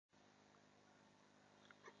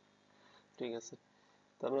ঠিক আছে,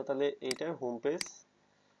 তো আমরা তাহলে এইটা হোম পেজ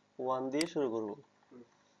 1 দিয়ে শুরু করব।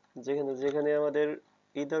 যেখানে যেখানে আমাদের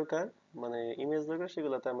দরকার মানে ইমেজ দরকার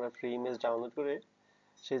সেগুলোতে আমরা ফ্রি ইমেজ ডাউনলোড করে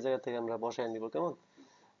সেই জায়গা থেকে আমরা বসায় নিব, কেমন?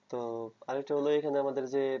 তো আরেকটা হলো এখানে আমাদের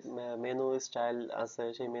যে মেনু স্টাইল আছে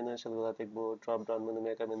সেই মেনু স্টাইলগুলো দেখবো, ড্রপ ডাউন মেনু,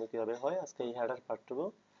 মেটা মেনু কিভাবে হয় আজকে এই হেডার পার্টটুকু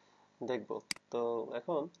দেখবো। তো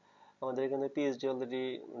এখন আমাদের এখানে পিএইচডি অলরেডি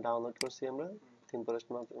ডাউনলোড করছি আমরা থিম ফরেস্ট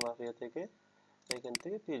মাফিয়া থেকে, এখান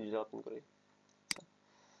থেকে পিএইচডি ওপেন করি।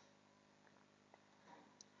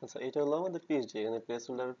 আচ্ছা এটা হলো আমাদের পিএইচডি, এখানে প্লেস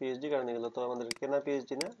হোল্ডার পিএইচডি, কারণ এগুলো তো আমাদের কেনা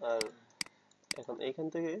পিএইচডি না। আর এখন এইখান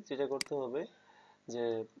থেকে যেটা করতে হবে যে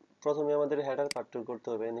প্রথমে আমাদের হেডার পার্টটুকু করতে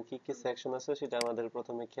হবে, এখানে কি কি সেকশন আছে সেটা আমাদের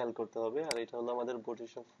প্রথমে খেয়াল করতে হবে। আর এটা হলো আমাদের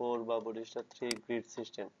বুটস্ট্র্যাপ 4 বা বুটস্ট্র্যাপ 3 গ্রিড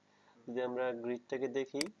সিস্টেম। যদি আমরা গ্রিডটাকে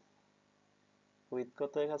দেখি, উইথ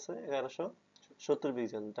কত আছে 1170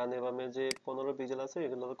 পিক্সেল, ডানে বামে যে 15 পিক্সেল আছে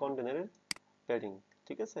এগুলো হলো কন্টেনারের প্যাডিং,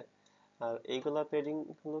 ঠিক আছে? আর এইগুলা প্যাডিং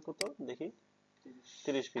হলো কত দেখি,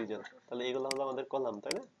 30 পিক্সেল। তাহলে এগুলো হলো আমাদের কলাম,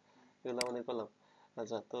 তাই না? এগুলো আমাদের কলাম।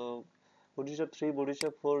 আচ্ছা, তো bootstrap 3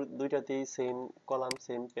 bootstrap 4 দুইটাতেই same column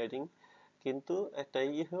same padding, কিন্তু একটা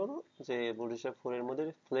হলো যে বুটস্ট্র্যাপ 4 এর মধ্যে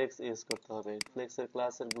ফ্লেক্স ইউজ করতে হবে, ফ্লেক্সের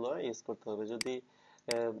ক্লাসের গুলো ইউজ করতে হবে। যদি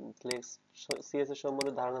ফ্লেক্স সিএস এর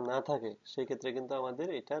সম্বন্ধে ধারণা না থাকে সেই ক্ষেত্রে কিন্তু আমাদের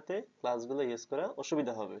এটাতে ক্লাসগুলো ইউজ করা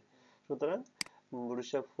অসুবিধা হবে। সুতরাং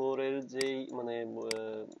বুটস্ট্র্যাপ 4 এর যেই মানে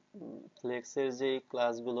ফ্লেক্সের যেই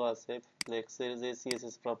ক্লাসগুলো আছে, ফ্লেক্সের যে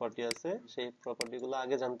সিএসএস প্রপার্টি আছে সেই প্রপার্টিগুলো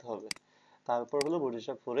আগে জানতে হবে, তারপর হলো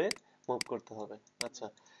বুটস্ট্র্যাপ 4 এ মুভ করতে হবে। আচ্ছা,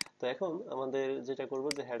 তো এখন আমাদের যেটা করব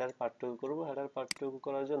যে হেডার পার্টটুকু করব। হেডার পার্টটুকু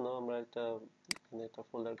করার জন্য আমরা একটা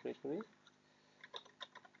ফোল্ডার ক্রিয়েট করি।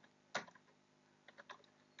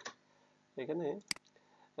 এখানে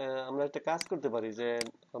আমরা একটা কাজ করতে পারি যে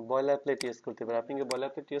বয়লার প্লেট ইউজ করতে পারি। আপনি কি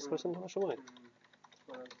বয়লার প্লেট ইউজ করছেন কোনো সময়?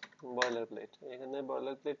 বয়লার প্লেট, এখানে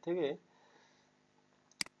বয়লার প্লেট থেকে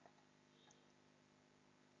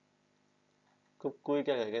খুব কুইক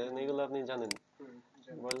আগে এগুলো আপনি জানেন।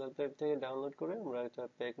 বয়লার প্লেট থেকে ডাউনলোড করে আমরা একটা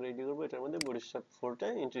প্যাক রেডি করব, এটার মধ্যে বুটস্ট্র্যাপ 4 টা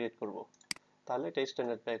ইন্টিগ্রেট করব, তাহলে এটা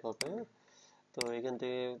স্ট্যান্ডার্ড প্যাক হবে। তো এখান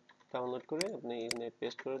থেকে ডাউনলোড করে আপনি এখানে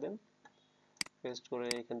পেস্ট করে দেন, পেস্ট করে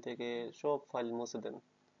এখান থেকে সব ফাইল মুছে দেন।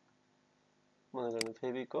 মনে করেন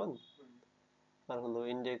ফেভিকন আর হলো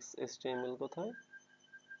ইন্ডেক্স এইচটিএমএল কোথায়,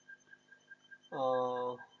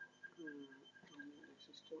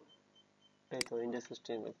 এই তো ইন্ডেক্স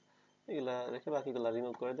এইচটিএমএল, এগুলা রেখে বাকিগুলা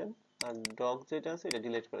রিমুভ করে দেন। আর ডগ যেটা আছে এটা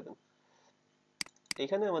ডিলিট করে দেন।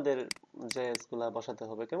 এখানে আমাদের জেএস গুলা বসাতে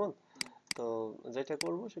হবে, কেমন? তো যেটা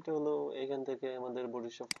করব সেটা হলো এখান থেকে আমাদের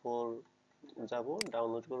বুটস্ট্র্যাপ 4 যাব,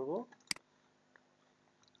 ডাউনলোড করব।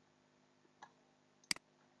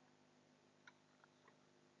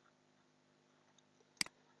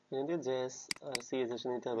 এখান থেকে জেএস আর সিএসএস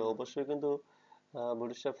নিতে হবে অবশ্যই, কিন্তু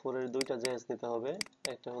বুটস্ট্র্যাপ 4 এর দুইটা জেএস নিতে হবে।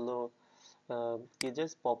 একটা হলো কি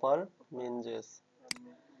JS, popper, main JS.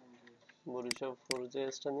 Bootstrap 4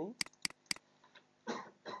 জেএসটা নিই।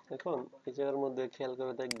 এখন এই জায়গার মধ্যে খেয়াল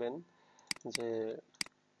করে দেখবেন যে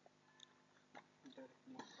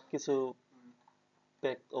কিছু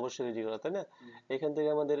প্যাক অবশ্যই রেডি করা, তাই না? এখান থেকে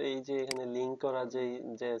আমাদের এই যে এখানে লিংক করা যে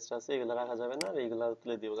জেএসটা আছে এগুলো রাখা যাবে না, এইগুলা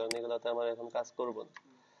তুলে দিব, কারণ এগুলাতে আমরা এখন কাজ করব না।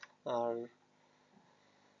 আর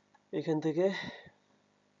এখান থেকে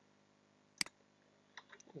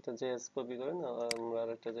একটা জেএস কপি করেন, আমরা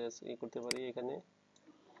আরেকটা জেএস করতে পারি। এখানে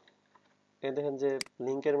এই দেখেন যে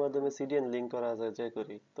লিংকের মাধ্যমে সিডিএন লিংক করা যায় যে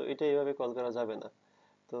করি, তো এটা এইভাবে কল করা যাবে না।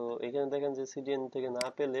 তো এখানে দেখেন যে সিডিএন থেকে না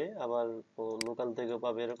পেলে আবার লোকাল থেকে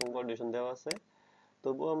পাবে এরকম কন্ডিশন দেওয়া আছে।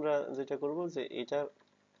 তবুও আমরা যেটা করব যে এটা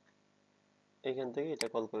এখান থেকে এটা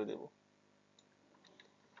কল করে দেব,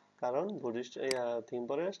 কারণ theme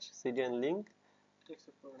forest CDN link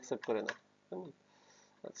accept করে না।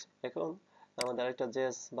 আচ্ছা, এখন আমাদের আরেকটা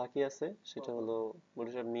জেএস বাকি আছে, সেটা হলো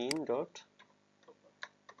বুটস্ট্র্যাপ মেইন ডট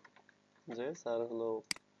জেএস, আর হলো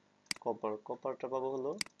কপারটা পাবো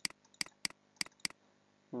হলো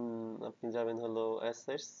আপনি যাবেন হলো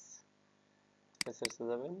এসএস এ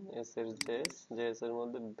যাবেন, এসএস জেএস এর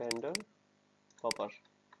মধ্যে ভেন্ডর কপার।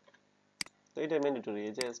 তো এটা ম্যান্ডেটরি,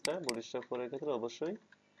 এই জেএসটা বুটস্ট্র্যাপ 4 এর ক্ষেত্রে অবশ্যই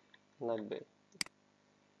লাগবে।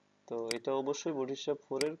 তো এটা অবশ্যই বুটস্ট্র্যাপ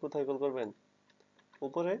 4 এর কোথায় কল করবেন?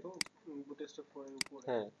 উপরে,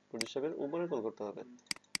 হ্যাঁ বুটস্ট্র্যাপ এর উপরে কল করতে হবে।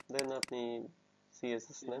 দেন আপনি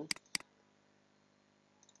সিএসএস নেন,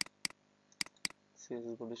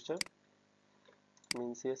 CSS bootstrap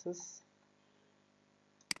main CSS.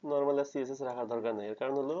 Normal CSS রাখার দরকার নেই, এর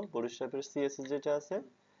কারণ হলো বুটস্ট্র্যাপের সিএসএস যেটা আছে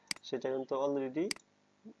সেটা কিন্তু অলরেডি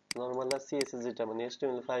নরমাল সিএসএস যেটা মানে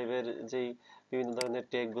HTML5 এর যেই বিভিন্ন ধরনের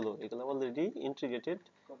ট্যাগ এগুলো অলরেডি ইন্টিগ্রেটেড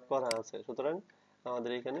করা আছে, সুতরাং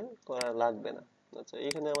আমাদের এখানে করা লাগবে না। আচ্ছা,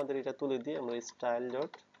 এখানে আমাদের এটা তুলে দিয়ে আমরা স্টাইল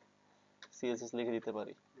ডট সিএসএস লিখে দিতে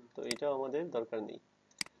পারি। তো এটাও আমাদের দরকার নেই,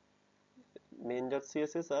 মেইন ডট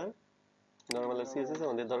সিএসএস আর নরমাল সিএসএস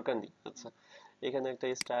আমাদের দরকার নেই। আচ্ছা, এখানে একটা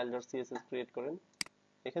স্টাইল ডট সিএসএস ক্রিয়েট করেন,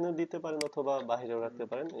 এখানেও দিতে পারেন অথবা বাইরেও রাখতে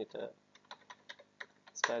পারেন। এটা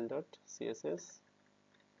স্টাইল ডট সিএসএস।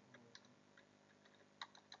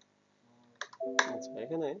 আচ্ছা,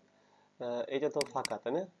 এখানে এটা তো ফাঁকা,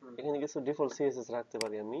 তাই না? এখানে কিছু ডিফল্ট সিএসএস রাখতে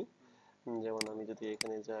পারি আমি। যেমন আমি যদি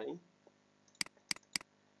এখানে যাই,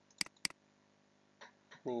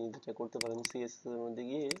 আপনি যেটা করতে পারেন সিএসএস এর মধ্যে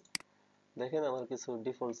গিয়ে দেখেন আমার কিছু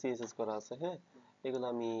ডিফল্ট সিএসএস করা আছে। হ্যাঁ, এগুলো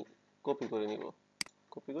আমি কপি করে নিব,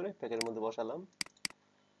 কপি করে প্যাকের মধ্যে বসালাম।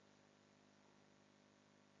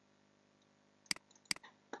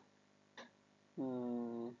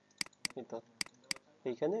 এটা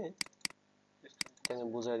এইখানে আমি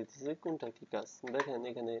বুঝাই দিতেছি কোনটা কি কাজ। দেখেন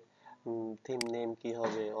এখানে থিম নেম কি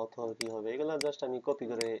হবে, অথর কি হবে, এগুলা জাস্ট আমি কপি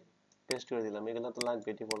করে পেস্ট করে দিলাম। এগুলা তো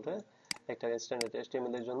লাগবে ডিফল্ট। হ্যাঁ, একটা স্ট্যান্ডার্ড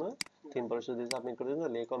এইচটিএমএল এর জন্য থিম পরে যদি সাবমিট করে দিন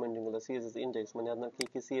তাহলে এই কমেন্টিং গুলো সিএসএস ইনডেক্স মানে আপনার কি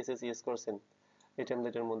কি সিএসএস ইউজ করছেন এই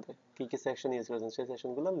টেমপ্লেটের মধ্যে, কি কি সেকশন ইউজ করেছেন সেই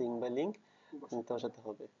সেকশনগুলো লিংক বাই লিংক বসাতে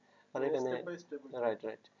হবে। আর এখানে right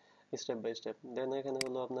right step by step. দেন এখানে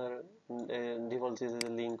হলো আপনার ডিফল্ট সিএসএস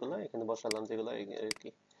এর লিংকগুলো এখানে বসালাম যেগুলো আর কি।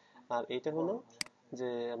 আর এটা হলো যে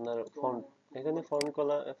আপনার ফন্ট, এখানে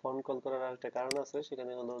ফন্ট কল করার আরেকটা কারণ আছে,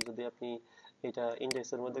 সেখানে হলো যদি আপনি এটা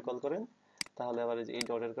ইনডেক্সের মধ্যে কল করেন তাহলে আবার এই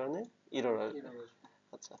ডটের কারণে এরর আসবে।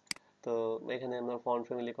 আচ্ছা, তো এখানে আমরা ফন্ট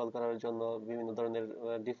ফ্যামিলি কল করার জন্য বিভিন্ন ধরনের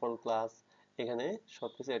ডিফল্ট ক্লাস এখানে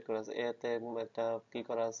সবকিছু এড করা আছে। এতে একটা কি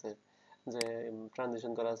করা আছে যে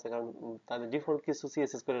ট্রানজিশন করা আছে, কারণ তাহলে ডিফল্ট কিছু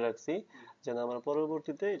সিএসএস করে রাখছি যেন আমরা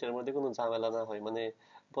পরবর্তীতে এটার মধ্যে কোনো ঝামেলা না হয়, মানে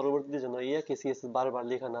পরবর্তীতে যেন ইয়াকে সিএসএস বারবার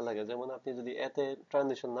লেখা না লাগে। যেমন আপনি যদি এতে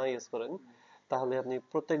ট্রানজিশন না ইউজ করেন তাহলে আপনি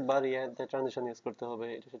প্রত্যেকবার ইয়াতে ট্রানজিশন ইউজ করতে হবে,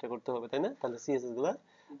 এটা সেটা করতে হবে, তাই না? তাহলে সিএসএস গুলা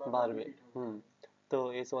বাড়বে। তো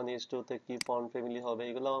S1 S2 তে কি ফন্ট ফ্যামিলি হবে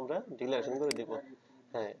এগুলো আমরা ডিক্লারেশন করে দিব।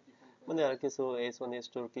 হ্যাঁ, মানে আর কিছু S1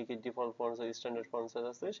 S2 কি কি ডিফল্ট ফন্টস আর স্ট্যান্ডার্ড ফন্টস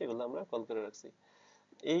আছে সেগুলো আমরা কল করে রাখছি।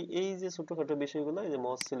 এই এই যে ছোটখাটো বিষয়গুলো, এই যে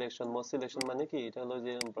মস সিলেকশন মানে কি, এটা হলো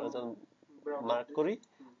যে যখন মার্ক করি,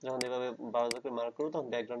 যখন এভাবে ব্রাউজারকে মার্ক করব তখন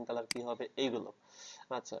ব্যাকগ্রাউন্ড কালার কি হবে এইগুলো।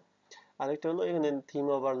 আচ্ছা, আরেকটা হলো এখানে থিম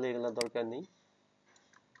ওভারলে এগুলো দরকার নেই।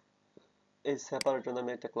 এই সেপারেটর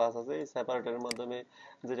নামে একটা ক্লাস আছে, এই সেপারেটরের মাধ্যমে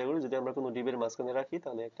যেটা করি, যদি আমরা কোনো ডিবের মাঝখানে রাখি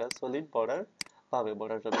তাহলে একটা সলিড বর্ডার পাবে।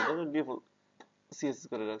 বর্ডারটা ডিফল্ট সিএসএস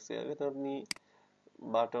করে রাখছি। আর এটা আপনি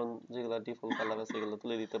বাটন যেগুলো ডিফল্ট কালার আছে এগুলো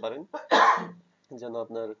তুলে দিতে পারেন যেন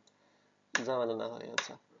আপনার ঝামেলা না হয়।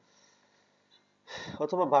 আচ্ছা,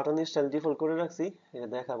 অথবা বাটন স্টাইল ডিফল্ট করে রাখছি, এটা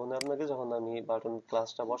দেখাবো না আপনাকে, যখন আমি বাটন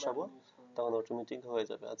ক্লাসটা বসাবো তখন অটোমেটিক হয়ে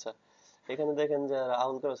যাবে। আচ্ছা, এখানে দেখেন যে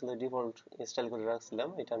রাহুল করে আসলে ডিফল্ট স্টাইল করে রাখছিলাম,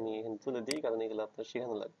 এটা আমি এখানে তুলে দিই কারণ এগুলো আপনার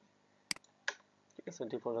শেখানো লাগবে। ঠিক আছে,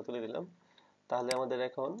 ডিফল্টটা তুলে দিলাম। তাহলে আমাদের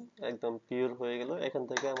এখন একদম পিওর হয়ে গেল। এখান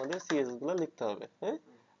থেকে আমাদের সিএস গুলো লিখতে হবে। হ্যাঁ,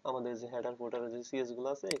 আমাদের যে হেডার ফুটারের যে সিএস গুলো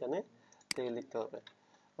আছে এখানে থেকে লিখতে হবে।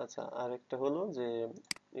 আচ্ছা, আরেকটা হলো যে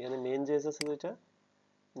এখানে মেইন জেএস আছে, যেটা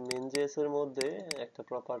মেইন জেএস এর মধ্যে একটা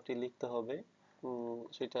প্রপার্টি লিখতে হবে।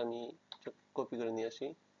 সেটা আমি কপি করে নিয়ে আসি।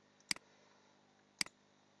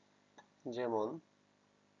 যেমন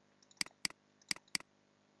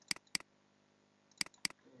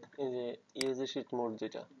এই যে ইউজ স্ট্রিট মোড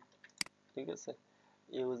যেটা, ঠিক আছে,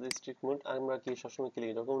 ইউজ স্ট্রিট মোড আমরা কি সবসময় কি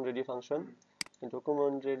লিখি, document ready function.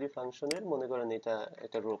 Document ready ফাংশনের মনে করেন এটা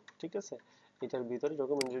একটা রূপ, ঠিক আছে, এটার ভিতরে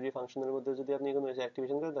ডকুমেন্ট রেডি ফাংশনের মধ্যে যদি আপনি কোনো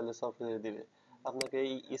অ্যাক্টিভেশন করেন তাহলে সফটওয়্যার দিবে, আপনাকে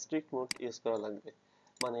এই স্ট্রিক্ট মোড ইউজ করা লাগবে।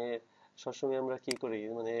 মানে সবসময় আমরা কি করি,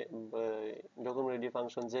 মানে ডকুমেন্ট রেডি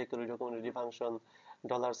ফাংশন যে করি, ডকুমেন্ট রেডি ফাংশন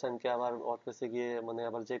ডলার সাইনকে আবার ওয়ার্ডপ্রেসে গিয়ে মানে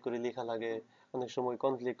আবার যে করি লেখা লাগে, অনেক সময়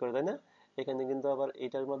কনফ্লিক্ট করে, তাই না? এখানে কিন্তু আবার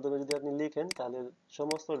এটার মাধ্যমে যদি আপনি লিখেন তাহলে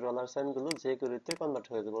সমস্ত ডলার সাইন গুলো যে করিতে কনভার্ট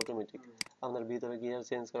হয়ে যাবে অটোমেটিক, আপনার ভিতরে গিয়ে আর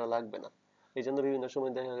চেঞ্জ করা লাগবে না। এই জন্য বিভিন্ন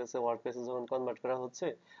সময় দেখা গেছে ওয়ার্ডপ্রেসে যখন কনভার্ট করা হচ্ছে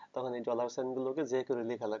তখন এই ডলার সাইন গুলোকে যে করে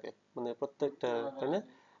লেখা লাগে, মানে প্রত্যেকটা, তাই না?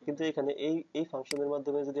 কিন্তু এখানে এই এই ফাংশনের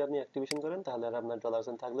মাধ্যমে যদি আপনি অ্যাক্টিভেশন করেন তাহলে আর আপনার ডলার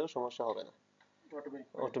সাইন থাকলেও সমস্যা হবে না,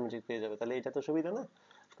 অটোমেটিক পেয়ে যাবে। তাহলে এটা তো সুবিধা না?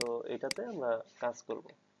 তো এটাতে আমরা কাজ করব।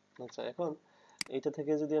 আচ্ছা, এখন এটা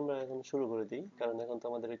থেকে যদি আমরা এখন শুরু করে দিই, কারণ এখন তো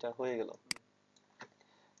আমাদের এটা হয়ে গেল,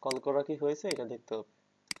 কল করা কি হয়েছে এটা দেখতে হবে।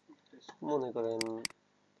 মনে করেন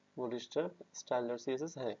বুটস্ট্র্যাপ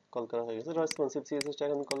style.css, হ্যাঁ কল করা হয়ে গেছে। রেসপন্সিভ সিএসএস টা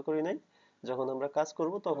এখন কল করি নাই, যখন আমরা কাজ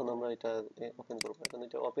করব তখন আমরা এটা ওপেন করব। এখন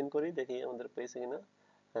এটা ওপেন করি, দেখি আমাদের পেয়েছে কিনা।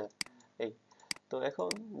 হ্যাঁ, এই তো এখন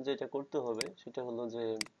যেটা করতে হবে সেটা হলো যে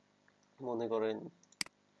মনে করেন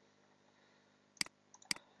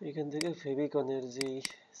এখান থেকে ফেভিকনের যে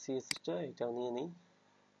সিএসএস টা এটা নিয়ে নিই।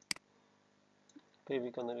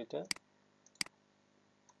 ফেভিকনের এটা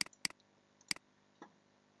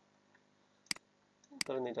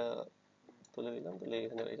ধরেন এটা তুলে দিলাম, তাহলে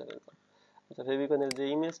এখানে এটা দিলাম। আচ্ছা, ফেভিকনের যে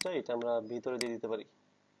ইমেজটা এটা আমরা ভিতরে দিয়ে দিতে পারি,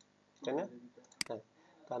 তাই না? হ্যাঁ,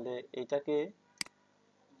 তাহলে এটাকে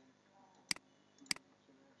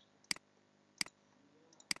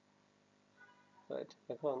রাইট,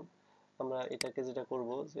 এখন আমরা এটাকে যেটা করব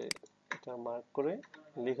যে এটা মার্ক করে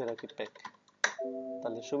লিখে রাখি ট্যাগ,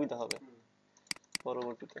 তাহলে সুবিধা হবে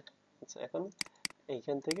পরবর্তীতে। আচ্ছা, এখন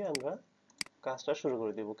এইখান থেকে আমরা কাজটা শুরু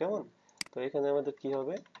করে দিব, কেমন? তো এখানে আমাদের কি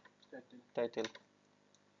হবে, টাইটেল।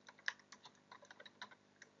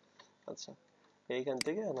 আচ্ছা, এইখান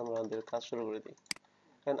থেকে আমরা আমাদের কাজ শুরু করে দিই।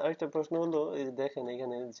 এখন আরেকটা প্রশ্ন হলো, এই যে দেখেন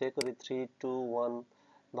এখানে যে করে 3 2 1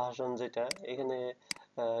 ভার্সন, যেটা এখানে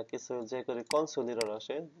কিছু যে করে কনসোল এরর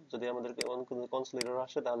আসে। যদি আমাদের কোনো কনসোল এরর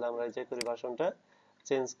আসে তাহলে আমরা যে করে ভার্সনটা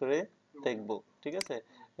চেঞ্জ করে দেখব, ঠিক আছে?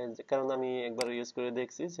 কারণ আমি একবার ইউজ করে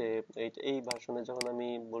দেখছি যে এই ভার্সনে যখন আমি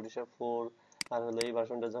বডিশাপ 4 আর হলো এই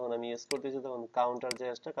ভার্সনটা যখন আমি ইউজ করতেছি তখন কাউন্টার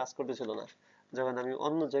জেএসটা কাজ করতেছিল না। যখন আমি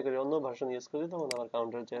অন্য জায়গায় অন্য ভার্সন ইউজ করি তখন আমার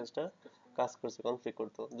কাউন্টার জেএসটা কাজ করছে, কনফিগ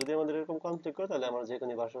করতো। যদি আমাদের এরকম কনফিগ করে তাহলে আমরা যে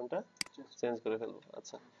কোনো ভার্সনটা চেঞ্জ করে ফেলবো।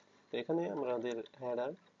 আচ্ছা, তো এখানে আমাদের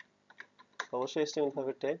হেডার অবশ্যই HTML5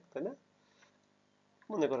 ট্যাগ, তাই না?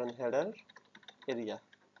 মনে করেন হেডার এরিয়া,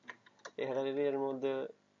 এই হেডার এরিয়ার মধ্যে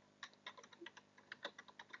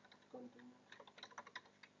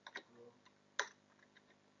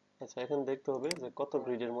আচ্ছা, এখন দেখতে হবে যে কত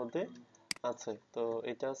গ্রিডের মধ্যে আছে। তো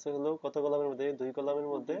এটা আছে হলো কত কলামের মধ্যে, 2 কলামের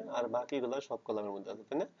মধ্যে, আর বাকিগুলো সব কলামের মধ্যে আছে,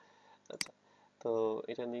 তাই না? আচ্ছা, তো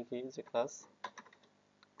এটা লিখি যে ক্লাস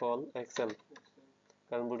কল এক্সেল,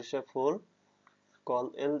 কারণ বডিশাপ 4 কল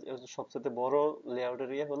এল সবচেয়ে বড় লেআউট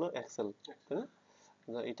এরিয়া হলো এক্সেল, তাই না?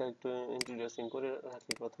 এটা একটু ইন্ট্রোডিউসিং করে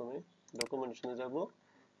রাখি। প্রথমে ডকুমেন্টেশনে যাব,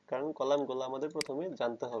 কারণ কলামগুলো আমাদের প্রথমে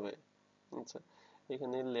জানতে হবে। আচ্ছা,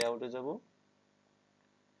 এখানে লেআউটে যাব,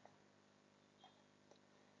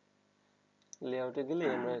 লেআউটে গেলে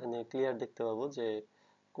আমরা এখানে ক্লিয়ার দেখতে পাবো যে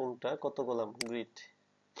কোনটা কত কলাম গ্রিড।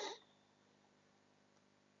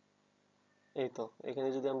 এই তো এখানে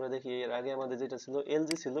যদি আমরা দেখি, এর আগে আমাদের যেটা ছিল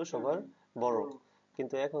এলজি ছিল সবার বড়,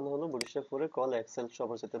 কিন্তু এখন হলো বডিশাপ 4 কল এক্সেল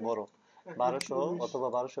সবার সাথে বড়। 1200 অথবা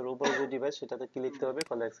 1200 এর উপরে যে ডিভাইস সেটাতে কি লিখতে হবে,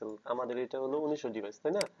 কল এক্সেল। আমাদের এটা হলো 1900 ডিভাইস,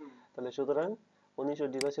 তাই না? তাহলে সুতরাং 1900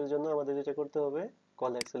 ডিভাইসের জন্য আমাদের যেটা করতে হবে,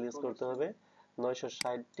 কল এক্সেল ইউজ করতে হবে।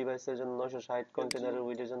 960 ডিভাইসের জন্য 960 কন্টেনারের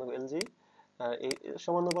উইডের জন্য এলজি, আর এই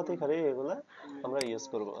সমানুপাতিক হারে এগুলা আমরা ইউজ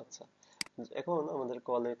করব। আচ্ছা, এখন আমাদের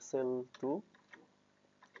কল এক্সেল টু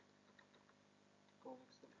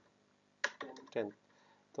 10।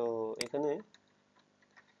 তো এখানে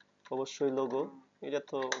অবশ্যই লোগো, এটা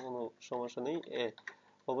তো কোনো সমস্যা নেই।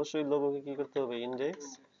 অবশ্যই লোগোকে কি করতে হবে, ইন্ডেক্স,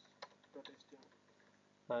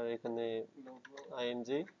 আর এখানে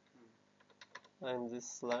আইএমজি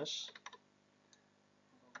স্ল্যাশ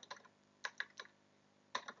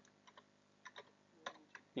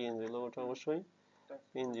পিএনজি, লোগোটা অবশ্যই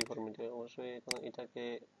পিএনজি ফরম্যাটে। অবশ্যই এখন এটাকে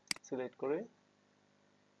সিলেক্ট করে,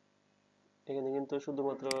 এখানে কিন্তু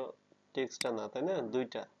শুধুমাত্র টেক্সটটা না, তাই না,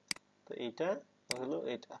 দুইটা, তো এইটা হলো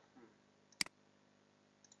এটা।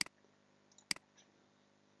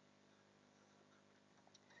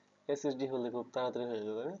 এসএসডি হলে খুব তাড়াতাড়ি হয়ে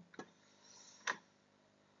যাবে, তাই না?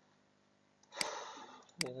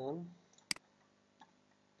 এখন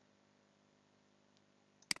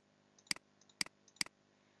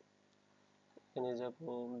এখানে যাব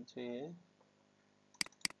যে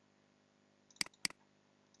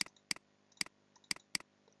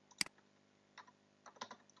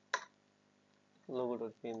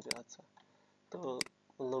logo.png। আচ্ছা, তো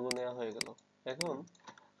লোগো নেওয়া হয়ে গেল। এখন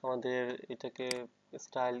আমাদের এটাকে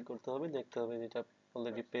স্টাইল করতে হবে, দেখতে হবে যেটা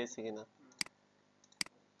অলরেডি পেয়েছি কিনা।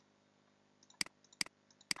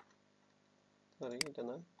 সরি, এটা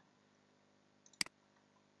না,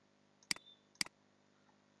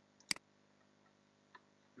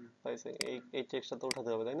 পাইছে। এই টেক্সটটা তো উঠাতে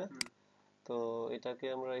হবে, তাই না? তো এটাকে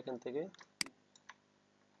আমরা এখান থেকে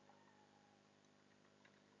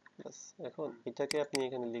বাস, এখন এটাকে আপনি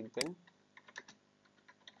এখানে লিখবেন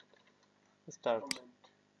স্টার্ট।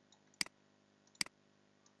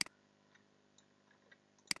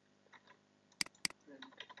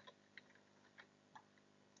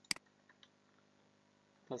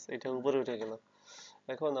 বাস, এটা উপরে উঠে গেল।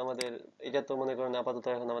 এখন আমাদের এটা তো মনে করেন আপাতত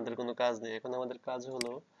এখন আমাদের কোনো কাজ নেই, এখন আমাদের কাজ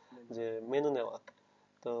হলো যে মেনু নেওয়া।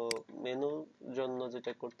 তো মেনুর জন্য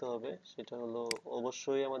যেটা করতে হবে সেটা হলো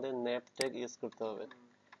অবশ্যই আমাদের ন্যাপ ট্যাগ ইউজ করতে হবে।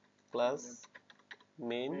 ক্লাস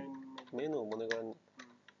মেইন মেনু, মনে করেন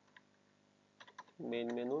মেইন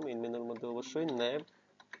মেনুর মধ্যে অবশ্যই ন্যাপ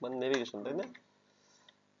মানে নেভিগেশন, তাই না?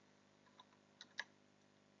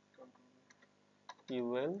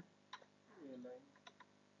 ইউএল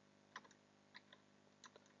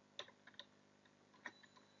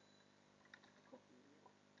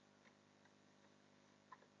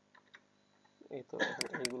এই তো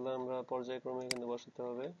এইগুলো আমরা পর্যায়ক্রমে এখানে বসাতে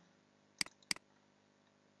হবে।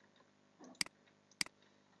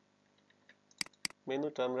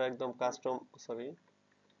 মেনুটা আমরা একদম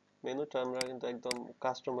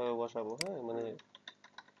কাস্টম ভাবে বসাবো। হ্যাঁ, মানে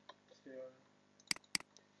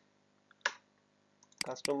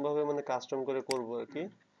কাস্টম করে করব আর কি।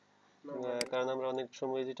 কারণ আমরা অনেক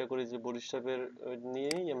সময় যেটা করি যে বুটস্ট্র্যাপের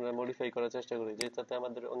নিয়েই আমরা মডিফাই করার চেষ্টা করি, যেটাতে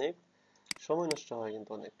আমাদের অনেক সময় নষ্ট হয়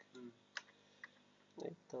কিন্তু অনেক।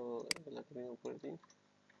 এই তো এগুলাকে রিমুভ করে দিই।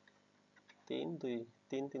 3 2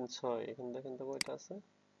 3 3 6 এখানে দেখেন তো কয়টা আছে?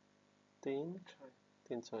 3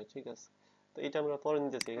 3 6 ঠিক আছে। তো এটা আমরা পরে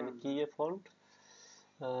নিতেছি। এখানে কি এ ফন্ট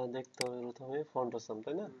দেখতে হবে প্রথমে, ফন্ট অসাম,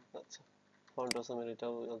 তাই না? আচ্ছা, ফন্ট অসামের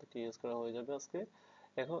এটাও ইউজ করা হয়ে যাবে আজকে।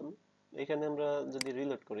 এখন এখানে আমরা যদি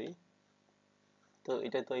রিলোড করি তো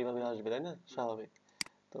এটা তো এইভাবে আসবে, তাই না? স্বাভাবিক।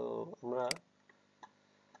 তো আমরা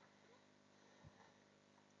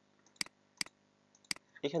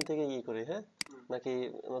এখান থেকে ই করি, হ্যাঁ, নাকি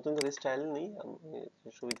নতুন করে স্টাইল নিই,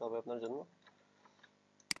 সুবিধা হবে আপনার জন্য।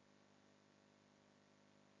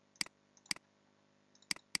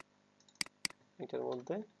 এটার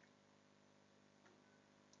মধ্যে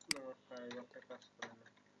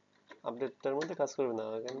আপডেটটার মধ্যে কাজ করবে না,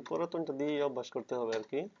 পুরাতনটা দিয়ে অভ্যাস করতে হবে আর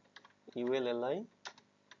কি। ULLI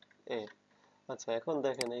এ। আচ্ছা, এখন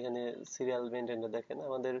দেখেন এখানে সিরিয়াল মেইনটেইনটা দেখেন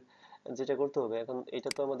আমাদের যেটা করতে হবে এখন। এটা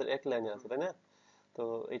তো আমাদের এক লাইনে আছে, তাই না? তো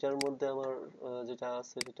এটার মধ্যে আমার যেটা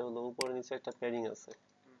আছে সেটা হলো উপরে নিচে একটা প্যাডিং আছে।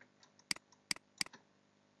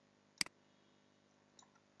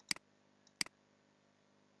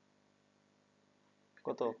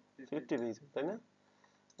 কত? 50 পিক্সেল, তাই না?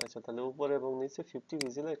 আচ্ছা, তাহলে উপরে এবং নিচে 50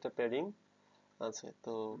 পিক্সেলের একটা প্যাডিং আছে।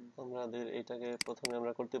 তো আমাদের এটাকে প্রথমে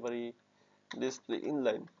আমরা করতে পারি ডিসপ্লে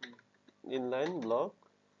ইনলাইন ব্লক,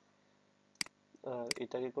 আর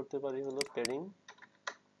এটাকে করতে পারি হলো প্যাডিং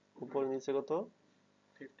উপরে নিচে কত?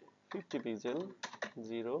 50 পিক্সেল,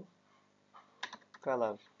 0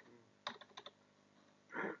 কালারটা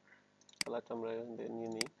আমরা এখান থেকে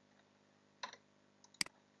নিয়ে নিই।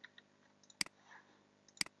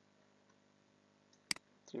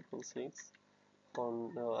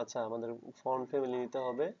 আচ্ছা, আমাদের ফন্ট ফ্যামিলি নিতে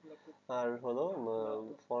হবে, আর হলো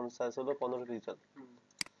ফন্ট সাইজ হলো 15 পিক্সেল।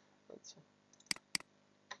 আচ্ছা,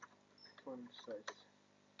 ফন্ট সাইজ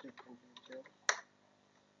 15 পিক্সেল,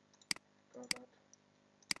 কালার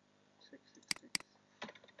 666।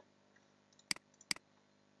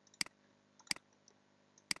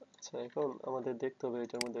 আচ্ছা, এখন আমাদের দেখতে হবে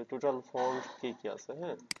এটার মধ্যে টোটাল ফন্ট কি কি আছে।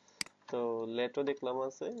 হ্যাঁ, তো লেটো দেখলাম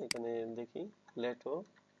আছে এখানে, দেখি লেটো,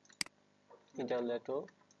 এটা লেটো।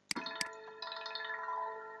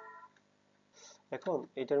 এখন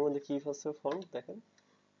এটার মধ্যে কি আছে ফন্ট দেখেন।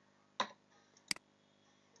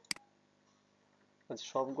 আচ্ছা,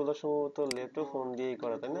 সবগুলো সম্ভবত লেটো ফন্ট দিয়েই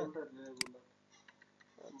করা, তাই না?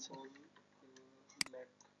 আচ্ছা,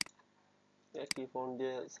 একই ফন্ট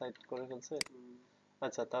দিয়ে সাইড করে ফেলছে।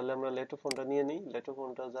 আচ্ছা, তাহলে আমরা লেটো ফন্টটা নিয়ে নিই। লেটো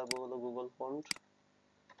ফন্টটা যাবো হলো গুগল ফন্ট।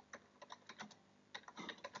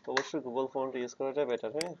 অবশ্যই গুগল ফন্ট ইউজ করাটা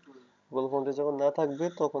বেটার। হ্যাঁ, গুগল ফন্টে যখন না থাকবে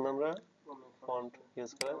তখন আমরা ফন্ট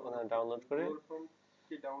ইউজ করে ডাউনলোড করে,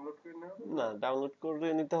 না ডাউনলোড করে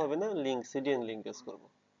নিতে হবে না, লিংক সিডিএন লিংক ইউজ করব।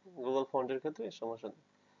 গুগল ফন্টের ক্ষেত্রে সমস্যা নেই,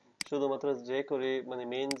 শুধুমাত্র যে করে মানে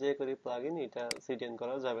মেইন যে করে প্লাগইন এটা সিডিএন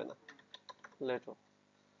করা যাবে না। লেটো,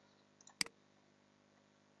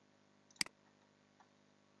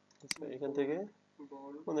 আচ্ছা, এখান থেকে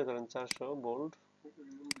মনে করেন 400 বোল্ড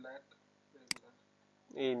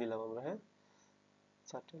এই নিলাম আমরা। হ্যাঁ,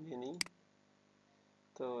 4টা নিয়ে নিই।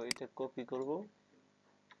 তো এটা কপি করব,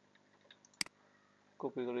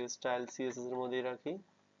 কপি করে স্টাইল সিএসএস এর মধ্যে রাখি।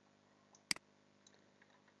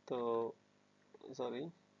 তো সরি,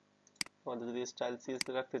 আমাদের যদি স্টাইল সিএসএস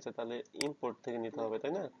রাখতে চাই তাহলে ইম্পোর্ট থেকে নিতে হবে,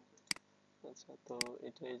 তাই না? আচ্ছা, তো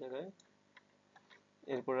এটা এই জায়গায়।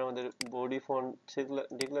 এরপরে আমাদের বডি ফন্ট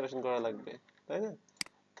ডিক্লারেশন করা লাগবে, তাই না?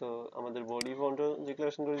 তো আমাদের বডি ফন্টও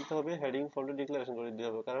ডিক্লারেশন করে দিতে হবে, হেডিং ফন্টও ডিক্লারেশন করে দিতে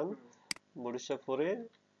হবে, কারণ বুটস্ট্র্যাপ 4 এ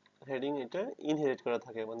হেডিং এটা ইনহেরিট করা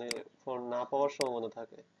থাকে, মানে ফন্ট না পাওয়ার সম্ভাবনা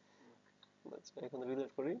থাকে। আচ্ছা, এখন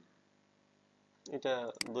রিলোড করি, এটা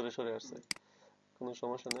দূরে সরে আসছে, কোনো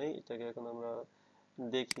সমস্যা নাই। এটাকে এখন আমরা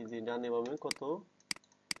দেখি যে ডানে বামে কত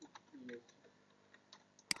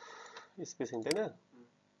স্পেসিং, তাই না?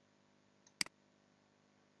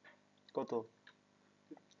 কত?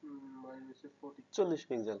 40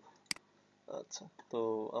 পিক্সেল। আচ্ছা, তো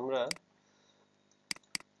আমরা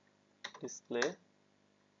ডিসপ্লে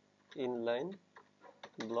ইনলাইন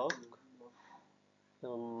ব্লক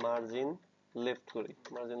এবং মার্জিন লেফট করি,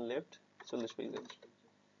 মার্জিন লেফট 40 পিক্সেল।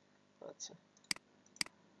 আচ্ছা,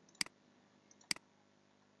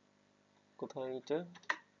 কোথায় এটা?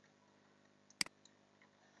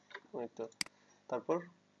 এই তো তারপর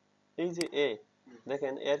এই যে এ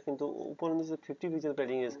দেখেন এর কিন্তু উপর নিচে 50 পিক্সেল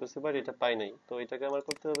প্যাডিং ইউজ করছে বাট এটা পাই নাই তো এটাকে আমার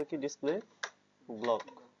করতে হবে কি ডিসপ্লে ব্লক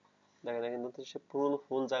দেখেন কিন্তু সে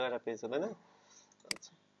ফুল জায়গাটা পেয়েছে তাই না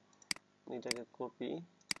আচ্ছা এটাকে কপি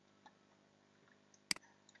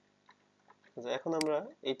আচ্ছা এখন আমরা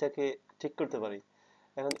এইটাকে ঠিক করতে পারি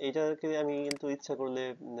এখন এইটাকে আমি কিন্তু ইচ্ছা করলে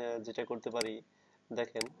যেটা করতে পারি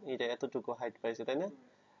দেখেন এটা এতটুকু হাইট পাইছে তাই না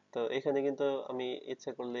তো এখানে কিন্তু আমি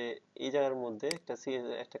ইচ্ছা করলে এই জায়গার মধ্যে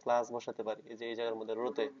একটা ক্লাস বসাতে পারি এই যে এই জায়গার মধ্যে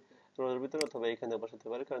রোর ভিতরে অথবা এখানে বসাতে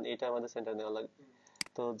পারি কারণ এটা আমাদের সেন্টার নেওয়া লাগবে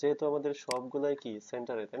তো যেহেতু আমাদের সবগুলাই কি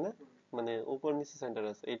সেন্টারে তাই না মানে উপর নিচে সেন্টার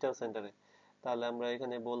আছে এটাও সেন্টারে তাহলে আমরা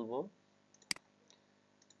এখানে বলবো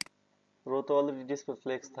রো তো অলরেডি ডিসপ্লে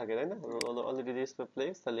ফ্লেক্স থাকে তাই না অলরেডি ডিসপ্লে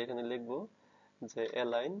ফ্লেক্স তাহলে এখানে লিখবো যে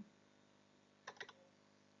অ্যালাইন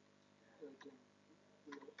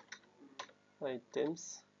আইটেমস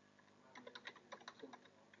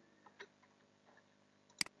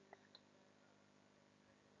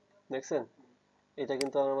দেখছেন এটা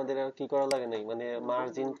কিন্তু আমাদের আর কি করা লাগে নাই মানে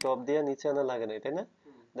মার্জিন টপ দিয়ে নিচে আনা লাগে নাই তাই না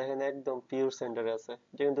দেখেন একদম পিওর সেন্টারে আছে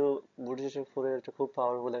এটা কিন্তু বুটিশের ফোরের একটা খুব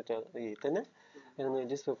পাওয়ারফুল একটা তাই না এখানে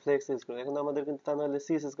ডিসপ্লে ফ্লেক্স ইউজ করে এখন আমাদের কিন্তু তা নাহলে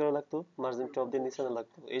সিএসএস করা লাগতো মার্জিন টপ দিয়ে নিচে আনা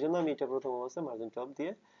লাগতো এই জন্য আমি এটা প্রথম অবস্থায় মার্জিন টপ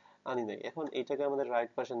দিয়ে আনি নাই এখন এইটাকে আমাদের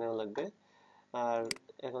রাইট পাশে নেওয়া লাগবে আর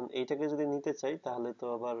এখন এইটাকে যদি নিতে চাই তাহলে তো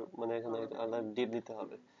আবার মানে এখানে আলাদা ডিপ দিতে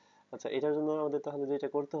হবে আচ্ছা এটার জন্য আমাদের তাহলে যেটা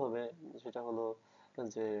করতে হবে সেটা হলো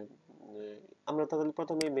যে আমরা তাহলে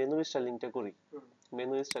প্রথমে মেনু স্টাইলিংটা করি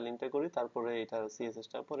মেনু স্টাইলিংটা করি তারপরে এটা সিএসএস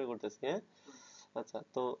টা পরে করতেছি হ্যাঁ আচ্ছা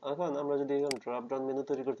তো এখন আমরা যদি এখন ড্রপ ডাউন মেনু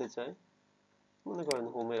তৈরি করতে চাই মনে করেন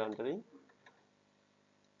হোমের আন্ডারেই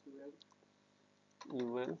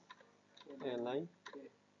ইউএল এলআই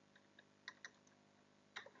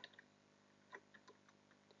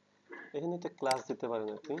এখানে একটা ক্লাস দিতে পারেন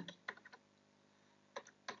আপনি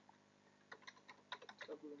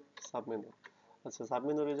সাবমেনু আচ্ছা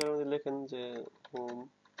সাবমেনুর এর মধ্যে লেখেন যে হোম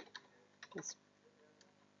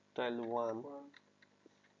স্টাইল 1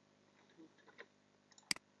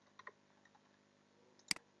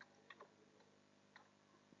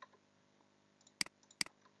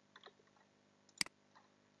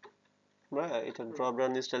 আমরা এটা ড্রপ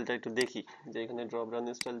ডাউন স্টাইলটা একটু দেখি যে এখানে ড্রপ ডাউন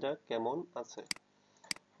স্টাইলটা কেমন আছে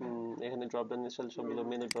এখানে ড্রপ ডাউন স্টাইল সবগুলো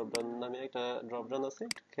মেনু ড্রপ ডাউন নামে একটা ড্রপ ডাউন আছে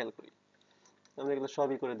একটু খেয়াল করি আমরা এগুলো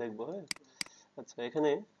সবই করে দেখবো হ্যাঁ আচ্ছা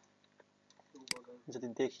এখানে যদি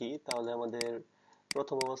দেখি তাহলে আমাদের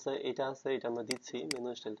প্রথম অবস্থায় এটা আছে এটা আমরা দিচ্ছি মেনু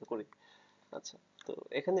স্টাইলটা করি আচ্ছা তো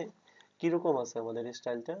এখানে কিরকম আছে আমাদের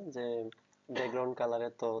স্টাইলটা যে ব্যাকগ্রাউন্ড কালার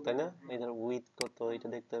এত তাই না এটার উইথ কত এটা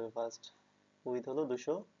দেখতে হবে ফার্স্ট উইথ হলো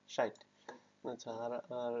 260 আচ্ছা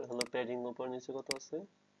আর হলো প্যাডিং উপর নিচে কত আছে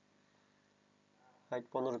হাইট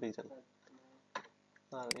 15 পিক্সেল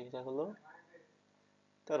আর এটা হলো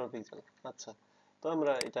 13 পিক্সেল আচ্ছা তো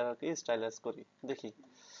আমরা এটা আর কি স্টাইলাইজ করি দেখি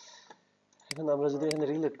এখন আমরা যদি এখানে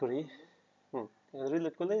রিলেট করি এখানে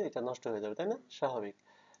রিলেট করলে এটা নষ্ট হয়ে যাবে তাই না স্বাভাবিক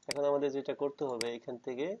এখন আমাদের যেটা করতে হবে এখান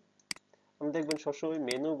থেকে আমি দেখবেন সবসময়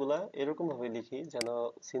মেনুগুলা এরকম ভাবে লিখি যেন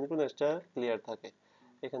সিনক্রোনাইজটা ক্লিয়ার থাকে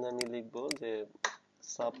এখানে আমি লিখব যে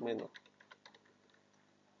সাব মেনু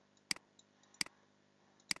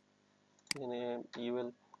এখানে ইউএল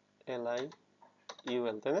এলআই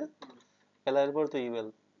ইউএল তাই না এলআই এর পর তো ইউএল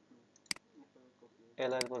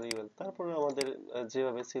এলআই এর পর ইউএল তারপর আমাদের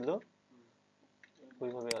যেভাবে ছিল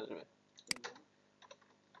ওইভাবে আসবে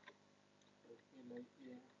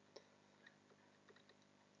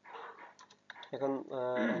এখন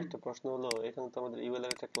একটা প্রশ্ন হলো এখানে তো আমাদের ইউএল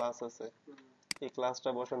এর একটা ক্লাস আছে এই ক্লাসটা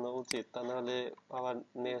বসানো উচিত তা না হলে আবার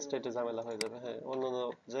নেক্সট স্টেটে ঝামেলা হয়ে যাবে হ্যাঁ অন্য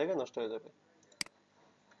জায়গায় নষ্ট হয়ে যাবে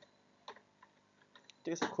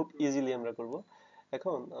ঠিক আছে খুব ইজিলি আমরা করব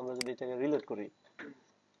এখন আমরা যদি এটাকে রিলোড করি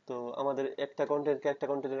তো আমাদের একটা কন্টেন্টকে একটা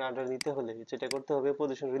কন্টেন্টের আন্ডার নিতে হলে যেটা করতে হবে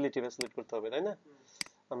পজিশন রিলেটিভ সিলেক্ট করতে হবে তাই না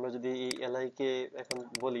আমরা যদি এই এলআই কে এখন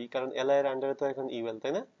বলি কারণ এলআই এর আন্ডারে তো এখন ইউএল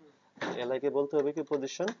তাই না এলআই কে বলতে হবে কি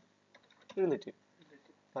পজিশন রিলেটিভ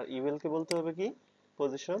আর ইউএল কে বলতে হবে কি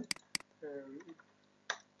পজিশন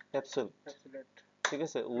অ্যাবসলিউট ঠিক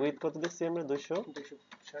আছে উইথ কত দিচ্ছি আমরা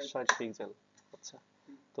 260 পিক্সেল আচ্ছা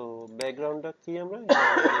তো ব্যাকগ্রাউন্ডটা কি আমরা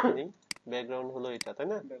দেখে নিই ব্যাকগ্রাউন্ড হলো এটা তাই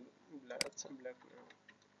না আচ্ছা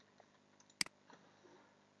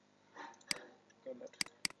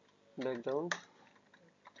ব্যাকগ্রাউন্ড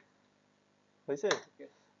হয়েছে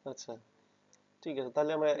আচ্ছা ঠিক আছে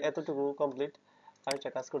তাহলে আমরা এতটুকু কমপ্লিট আরেকটা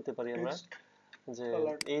কাজ করতে পারি আমরা যে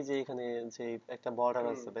এই যে এখানে যে একটা বর্ডার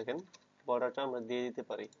আছে দেখেন বর্ডারটা আমরা দিয়ে দিতে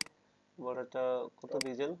পারি বর্ডারটা কত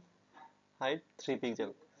পিক্সেল হাইট 3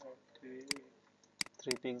 পিক্সেল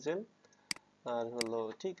 3 পিক্সেল আর হলো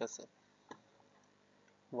ঠিক আছে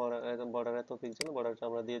বর্ডার এত পিক্সেল, বর্ডারটা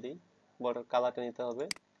আমরা দিয়ে দিই। বর্ডার কালারটা নিতে হবে,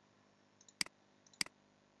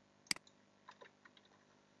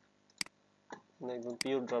 একদম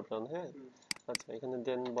পিওর ড্রপ ডাউন। হ্যাঁ, আচ্ছা, এখানে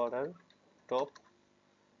দেন border top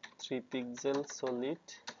 3 pixel solid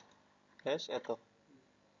hash এত।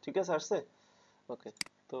 ঠিক আছে, আসছে? ওকে,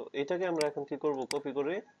 তো এটাকে আমরা এখন কি করব, কপি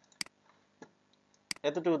করে,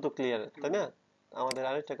 এতটুকু তো ক্লিয়ার তাই না? আমাদের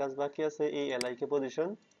আরেকটা কাজ বাকি আছে, এই এলআই কে পজিশন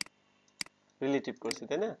রিলেটিভ করছি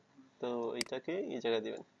তাই না? তো এইটাকে এই জায়গায়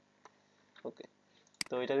দিবেন। ওকে,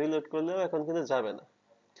 তো এটা রিলোড করলেও এখন কিন্তু যাবে না।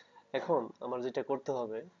 এখন আমার যেটা করতে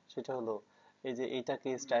হবে সেটা হলো এই যে এইটাকে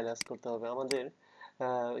স্টাইলাস করতে হবে আমাদের।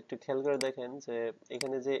 একটু খেয়াল করে দেখেন যে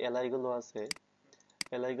এখানে যে এলআই গুলো আছে,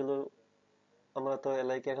 এলআই গুলো আমরা তো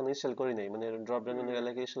এলআই কে এখন ইনস্টল করি নাই, মানে ড্রপ ডাউন মেনু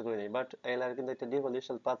এলআই কে ইনস্টল করি নাই, বাট এলআই কিন্তু একটা ডিফল্ট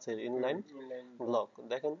ইনস্টল পাচ্ছে ইনলাইন ব্লক।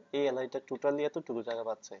 দেখেন এই এলআইটা টোটালি এতটুকু জায়গা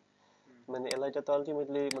পাচ্ছে, মানে এলআইটা তো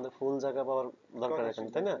আলটিমেটলি মানে ফুল জায়গা পাওয়ার দরকার এখানে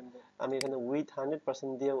তাই না? আমি এখানে উইথ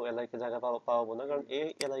 100% দিয়েও এলআই কে জায়গা পাবো না, কারণ এই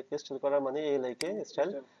এলআই কে ইনস্টল করা মানে এই এলআই কে ইনস্টল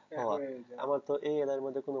হওয়া। আমার তো এই এলআই এর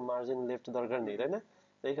মধ্যে কোনো মার্জিন লেফট দরকার নেই তাই না?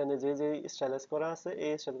 তো এখানে যে যে স্টাইলাইজ করা আছে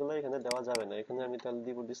এই স্টাইলগুলো এখানে দেওয়া যাবে না। এখানে আমি তাহলে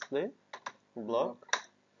দিব ডিসপ্লে ব্লক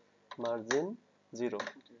মার্জিন 0।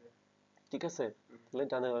 ঠিক আছে, তাহলে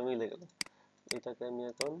ডানে বামে মিলে গেল। এটাকে আমি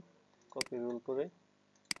এখন কপি রুল করে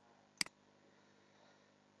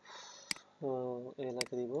এই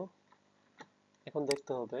এলাকা দিব। এখন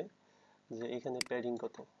দেখতে হবে যে এখানে প্যাডিং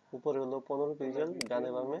কত। উপরে হলো 15 পিক্সেল,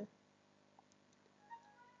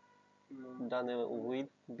 ডানে উইথ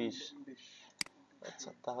 20। আচ্ছা,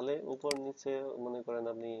 তাহলে উপর নিচে মনে করেন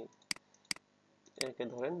আপনি একে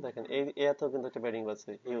ধরেন, দেখেন এই এত কিন্তু একটা প্যাডিং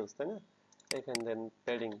আছে হিউজ তাই না? এখানে দেন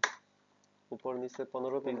প্যাডিং উপর নিচে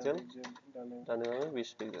 15 পিক্সেল, ডানে বামে 20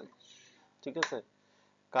 পিক্সেল। ঠিক আছে,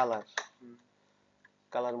 কালার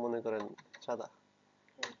কালার মনে করেন সাদা।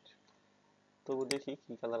 তবু দেখি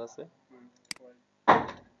কি কালার আছে।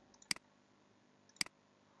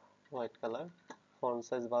 White colour, font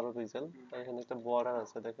size 12 pixel. এখানে একটা বর্ডার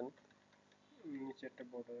আছে, দেখেন নিচে একটা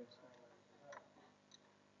বর্ডার আছে,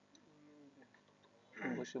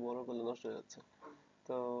 বেশি বড় করলে নষ্ট হয়ে যাচ্ছে।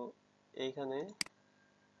 তো এইখানে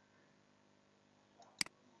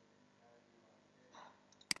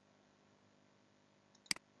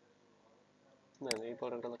নেন, এই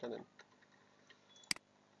বর্ডার কালারটা নেন।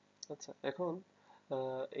 আচ্ছা, এখন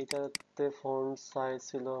এইটাতে ফন্ট সাইজ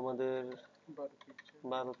ছিল আমাদের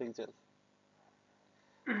 12 পিক্সেল।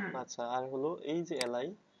 আচ্ছা, আর হলো এই যে এলআই,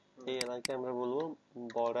 এই এলআই কে আমরা বলবো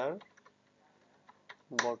border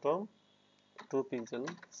bottom 2 pixel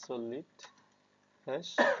solid hash.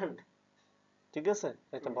 ঠিক আছে,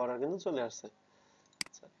 একটা বর্ডার কিন্তু চলে আসছে।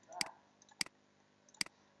 আচ্ছা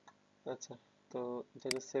আচ্ছা, তো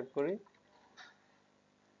এটাকে সেভ করি।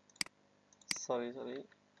 সরি সরি,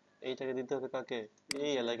 এইটাকে দিতে হবে কাকে?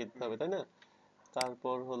 এই এলআই কে দিতে হবে তাই না?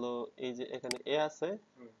 তারপর হলো এই যে এখানে এ আছে,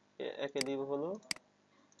 একে দিব হলো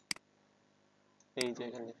এই যে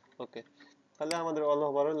এখানে। ওকে, তাহলে আমাদের অল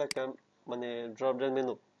ওভারঅল একটা মানে ড্রপ ডাউন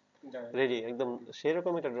মেনু রেডি, একদম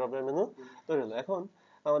সেরকম একটা ড্রপ ডাউন মেনু তৈরি হলো। এখন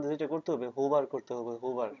আমাদের যেটা করতে হবে, হোভার করতে হবে।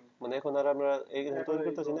 হোভার মানে এখন আর আমরা এইখানে তৈরি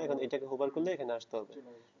করতেছি না, এখন এটাকে হোভার করলে এখানে আসতে হবে।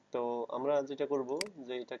 তো আমরা যেটা করব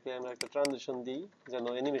যে এটাকে আমরা একটা ট্রানজিশন দিই যেন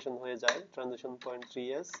অ্যানিমেশন হয়ে যায়। Transition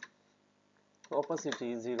 0.3s, opacity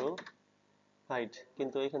 0, height.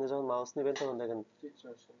 কিন্তু এখানে যখন মাউস নেবেন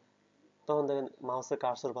তখন দেখেন মাউসে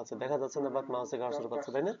কার্সর পাচ্ছে, দেখা যাচ্ছে না, বাট মাউসে কার্সর পাচ্ছে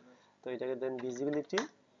তাই না? তো এটাকে দেন ভিজিবিলিটি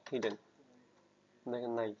হিডেন,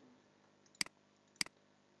 দেখেন নাই।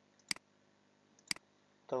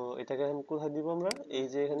 তো এটাকে এখন কোথায় দিব আমরা? এই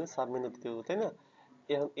যে এখানে সাবমেনুতে দিব তাই না?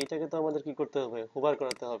 এখন এটাকে তো আমাদের কি করতে হবে, হোভার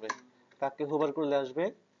করাতে হবে। কাকে হোভার করলে আসবে?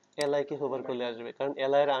 এলআই কে হোভার করলে আসবে, কারণ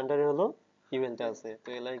এলআই এর আন্ডারে হলো ইভেন্টটা আছে। তো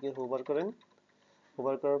এলআই কে হোভার করেন,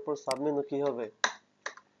 হোভার করার পর সাবমেনু কি হবে,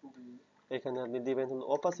 এখানে আপনি দিবেন হলো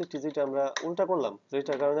অপাসিটি, যেটা আমরা উল্টা করলাম,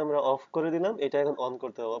 যেটার কারণে আমরা অফ করে দিলাম, এটা এখন অন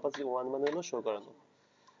করতে হবে। অপাসিটি 1 মানে হলো শো করানো।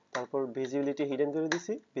 তারপর ভিজিবিলিটি হিডেন করে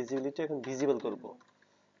দিছি, ভিজিবিলিটি এখন ভিজিবল করব,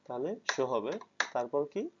 তাহলে শো হবে। তারপর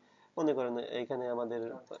কি মনে করেন এখানে আমাদের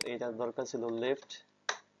এটা দরকার ছিল লেফট,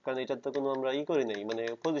 কারণ এটার তো কোনো আমরা ই করি নাই, মানে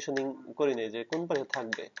পজিশনিং করি নাই যে কোন পাশে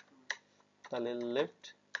থাকবে। তাহলে লেফট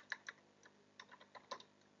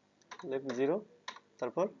লেফট 0,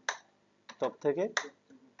 তারপর টপ থেকে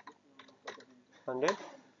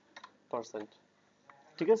 100%।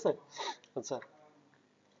 ঠিক আছে, আচ্ছা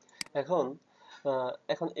এখন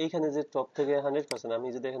এখন এইখানে যে টপ থেকে 100%, আমি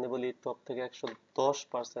যদি এখানে বলি টপ থেকে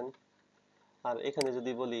 110%, আর এখানে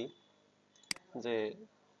যদি বলি যে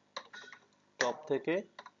টপ থেকে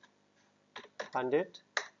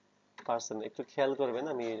 100%, একটু খেয়াল করবেন,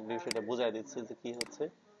 আমি বিষয়টা বুঝাই দিচ্ছি যে কি হচ্ছে।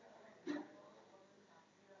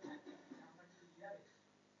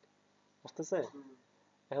 আসতেছে?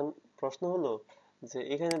 এখন প্রশ্ন হলো যে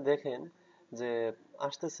এখানে দেখেন যে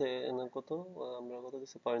আসতেছে কত, আমরা কত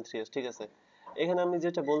দিচ্ছি 0.3 ঠিক আছে। এখানে আমি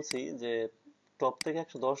যেটা বলছি যে টপ থেকে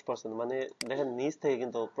 110%, মানে দেখেন নিচ থেকে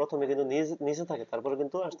কিন্তু প্রথমে কিন্তু নিচে থাকে, তারপরে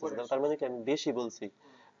কিন্তু আসতেছে, তার মানে কি আমি বেশি বলছি,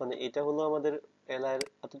 মানে এটা হলো আমাদের এলার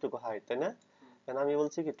এতটুকু হাইট, তাই না? কারণ আমি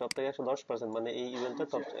বলছি কি টপ থেকে 110%, মানে এই ইভেন্টটা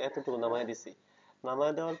টপ এতটুকু নামায় দিছি।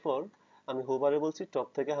 নামায় দেওয়ার পর আমি হুবারে বলছি টপ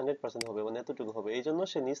থেকে 100% হবে, মানে এতটুকু হবে, এই জন্য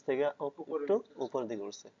সে নিচ থেকে একটু উপর দিকে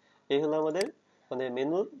উঠছে। এই হলো আমাদের মানে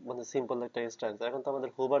মেনুর মানে সিম্পল একটা স্ট্রাকচার। এখন তো আমাদের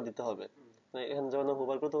হোভার দিতে হবে, মানে এখানে যখন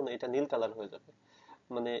হোভার করতে হবে এটা নীল কালার হয়ে যাবে,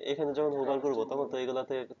 মানে এখানে যখন হোভার করবো তখন তো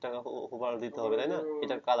এগুলাতে একটা হোভার দিতে হবে, তাই না?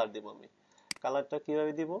 এটার কালার দিব আমি। কালারটা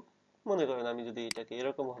কিভাবে দিব? মনে করেন আমি যদি এটাকে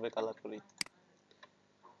এরকম ভাবে কালার করি,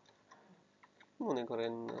 মনে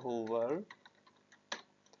করেন হোভার,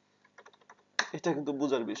 এটা কিন্তু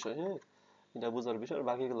বোঝার বিষয়, হ্যাঁ, এটা বোঝার বিষয়, আর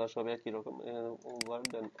বাকিগুলো সব একই রকম। হোভার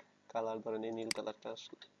দেন কালার, ধরেন এই নীল কালারটা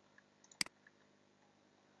আসলে,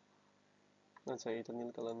 আচ্ছা এটা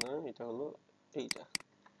নীল কালার না, এটা হলো এইটা,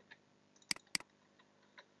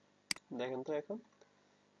 দেখেন তো এখন,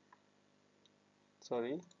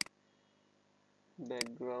 সরি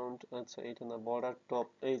ব্যাকগ্রাউন্ড, আচ্ছা এটা না, বর্ডার টপ,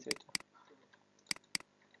 এই যে এটা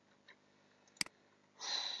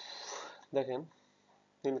দেখেন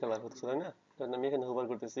নীল কালার হচ্ছে, তাই না? কারণ আমি এখানে হোভার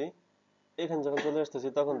করতেছি, এখানে যখন চলে আসতেছি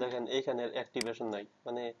তখন দেখেন এইখানে অ্যাক্টিভেশন নাই,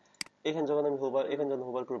 মানে এখানে যখন আমি হোভার, এখানে যখন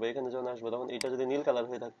হোভার করবো, এখানে যখন আসবো, তখন এটা যদি নীল কালার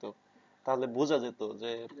হয়ে থাকতো তাহলে বোঝা যেত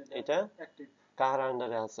যে এটা কার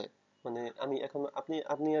আন্ডারে আছে। মানে আমি এখন আপনি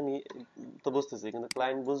আপনি আমি তো বুঝতেছি, কিন্তু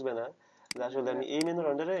ক্লায়েন্ট বুঝবে না যে আসলে আমি এই মেনুর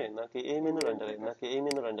আন্ডারে নাকি এই মেনুর আন্ডারে নাকি এই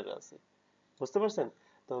মেনুর আন্ডারে আছি, বুঝতে পারছেন?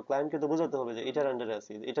 তো ক্লায়েন্টকে তো বোঝাতে হবে যে এটার আন্ডারে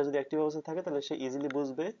আছি, এটা যদি অ্যাক্টিভ অবস্থায় থাকে তাহলে সে ইজিলি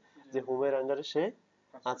বুঝবে যে হোমের আন্ডারে সে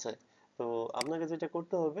আছে। তো আপনাকে যেটা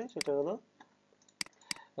করতে হবে সেটা হলো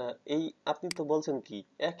এই আপনি তো বলছেন কি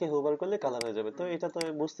একে হোভার করলে কালার হয়ে যাবে, তো এটা তো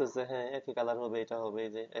বুঝতেছে হ্যাঁ একই কালার হবে, এটা হবে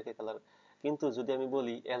এই যে একই কালার। কিন্তু যদি আমি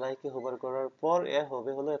বলি এলআই কে হোভার করার পর এ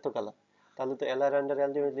হবে হলো এত কালার, তাহলে তো এলআই এর আন্ডারে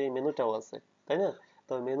আলটিমেটলি এই মেনুটাও আছে, তাই না?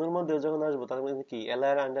 তো মেনুর মধ্যে যখন আসবো তার মানে কি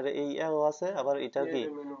এলআই এর আন্ডারে এই এও আছে, আবার এটা কি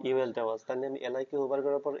ইউএলটাও আছে, তাহলে আমি এলআই কে হোভার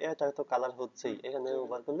করার পর এটা তো কালার হচ্ছেই, এখানে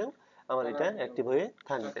হোভার করলেও আমার এটা অ্যাক্টিভ হয়ে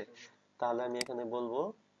থাকবে। তাহলে আমি এখানে বলবো,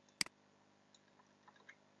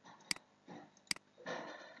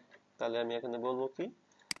 তাহলে আমি এখানে বলবো কি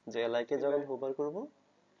যে এলআই কে যখন হোভার করব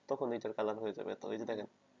তখন এটার কালার হয়ে যাবে, তো এই যে দেখেন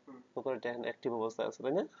উপরে এখন অ্যাক্টিভ অবস্থায় আছে,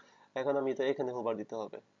 তাই না? এখন আমি তো এখানে হোভার দিতে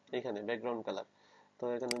হবে, এখানে ব্যাকগ্রাউন্ড কালার। তো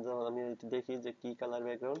এখানে যখন আমি দেখি যে কি কালার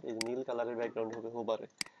ব্যাকগ্রাউন্ড, এই নীল কালারের ব্যাকগ্রাউন্ড হবে হোভারে।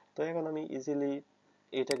 তো এখন আমি ইজিলি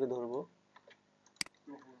এটাকে ধরবো,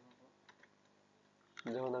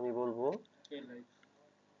 যখন আমি বলবো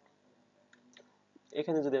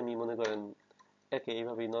এখানে যদি আমি মনে করেন একে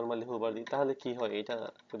এইভাবে নরমালি হোভার দিই তাহলে কি হয় এটা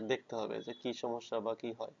দেখতে হবে যে কি সমস্যা বা কি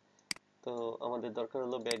হয়। তো আমাদের দরকার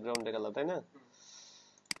হলো ব্যাকগ্রাউন্ডে কালার, তাই না?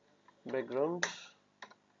 ব্যাকগ্রাউন্ড,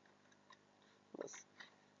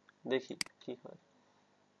 দেখি কি হয়।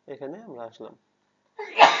 এখানে আমরা আসলাম,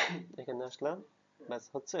 এখানে আসলাম, ব্যাস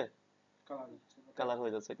হচ্ছে কালার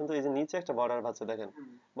হয়ে যাচ্ছে, কিন্তু এই যে নিচে একটা বর্ডার আছে দেখেন,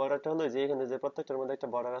 বর্ডারটা হলো যে এখানে যে প্রত্যেকটার মধ্যে একটা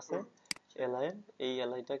বর্ডার আছে এলআই, এই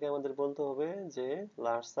এলআইটাকে আমাদের বলতে হবে যে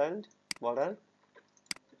large child border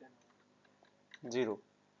 0,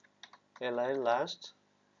 LI last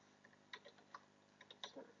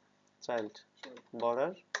child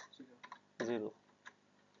border 0।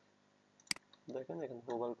 দেখেন এখানে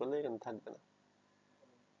হোভার করলে এখানে থাকবে না,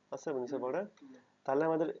 আছে নিচে বর্ডার। তাহলে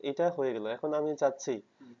আমাদের এটা হয়ে গেল। এখন আমি চাচ্ছি,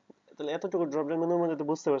 তাহলে এতটুকু ড্রপডাউন মেনুর মধ্যে তো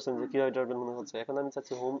বুঝতে পারছেন যে কিভাবে ড্রপডাউন মেনু হচ্ছে। এখন আমি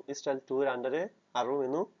চাচ্ছি হোম স্টাইল 2 এর আন্ডারে আরো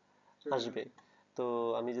মেনু আসবে। তো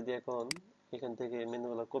আমি যদি এখন এখান থেকে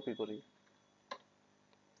মেনুগুলো কপি করি,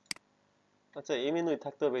 আচ্ছা এই মেনুই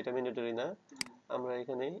থাকতে হবে, এটা ম্যান্ডেটরি না। আমরা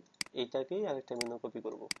এখানে এইটাকেই আরেকটা মেনু কপি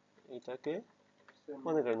করব, এইটাকে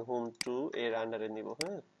মনে করেন হোম 2 এর আন্ডারে নিব,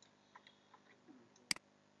 হ্যাঁ।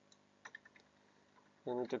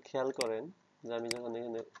 একটু খেয়াল করেন যে আমি যখন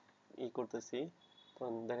এখানে করতেছি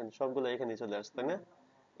তখন দেখেন সবগুলো এখানে চলে আসছে, তাই না?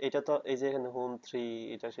 এটা তো এই যে এখানে হোম 3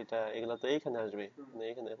 এটা সেটা এগুলো তো এইখানে আসবে, মানে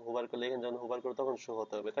এখানে হোভার করলে এখানে যখন হোভার করব তখন শো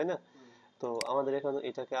হতে হবে, তাই না? তো আমাদের এখন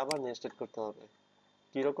এটাকে আবার নেস্টেড করতে হবে।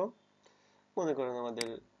 কি রকম? মনে করেন আমাদের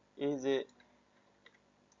এই যে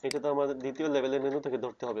এটা তো আমাদের দ্বিতীয় লেভেলের মেনু থেকে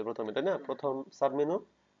ধরতে হবে প্রথমে, তাই না? প্রথম সাব মেনু,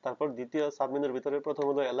 তারপর দ্বিতীয় সাব মেনুর ভিতরে প্রথম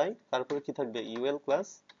হলো এলআই, তারপরে কি থাকবে ইউএল ক্লাস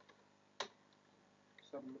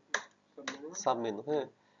সাব মেনু, হ্যাঁ।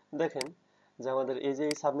 দেখেন যে আমাদের এই যে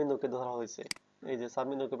এই সাব মেনুকে ধরা হয়েছে, এই যে সাব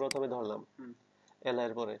মেনুকে প্রথমে ধরলাম এলআই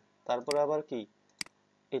এর পরে, তারপরে আবার কি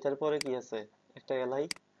এটার পরে কি আছে একটা এলআই,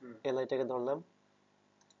 এলআইটাকে ধরলাম,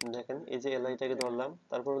 দেখেন এই যে এলআইটাকে ধরলাম,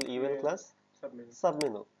 তারপর UL class sub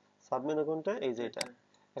menu, sub menu কোনটা? এই যে এটা,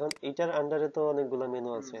 এখন এইটার আন্ডারে তো অনেকগুলো মেনু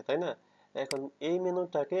আছে তাই না? এখন এই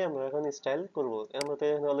মেনুটাকে আমরা এখন স্টাইল করব। আমরা তো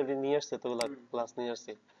এখানে অলরেডি নিয়ে আসছি এতগুলা ক্লাস নিয়ে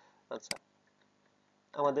আসছি। আচ্ছা,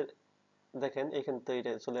 আমাদের দেখেন এখান তো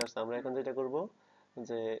এটা চলে আসছে। আমরা এখন যেটা করব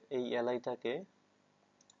যে এই এলআইটাকে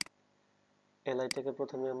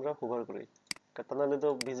প্রথমে আমরা হোভার করি, তা নাহলে তো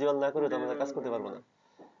ভিজুয়াল না করে তো আমরা কাজ করতে পারবো না।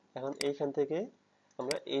 এখন এইখান থেকে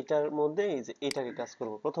আমরা এইটার মধ্যে এই যে এইটাকে কাজ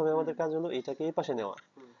করব। প্রথমে আমাদের কাজ হলো এইটাকে এই পাশে নেওয়া।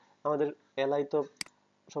 আমাদের এলআই তো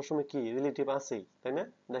সবসময় কি রিলেটিভ আছেই তাই না?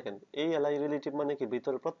 দেখেন এই এলআই রিলেটিভ মানে কি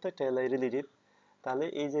ভিতরে প্রত্যেকটা এলআই রিলেটিভ। তাহলে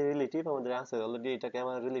এই যে রিলেটিভ আমাদের আছে অলরেডি, এটাকে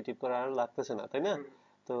আমার রিলেটিভ করা আর লাগতেছে না তাই না?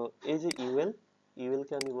 তো এই যে ইউএল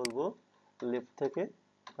কে আমি বলবো লেফট থেকে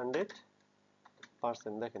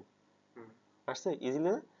 100%। দেখেন আসছে ইজিলি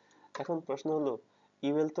না? এখন প্রশ্ন হলো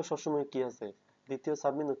ইউএল তো সবসময় কি আছে, দ্বিতীয়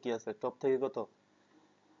সাবমেনু কি আছে টপ থেকে কত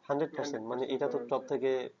 100%, মানে এটা তো টপ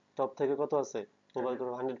থেকে কত আছে ওভার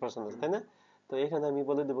করে 100% আছে তাই না? তো এখানে আমি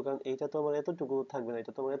বলে দেবো কারণ এইটা তো আমার এতটুকু থাকবে না,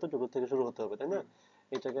 এটা তো আমার এতটুকু থেকে শুরু হতে হবে তাই না?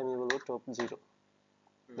 এটাকে আমি বলবো টপ 0।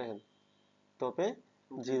 দেখেন টপে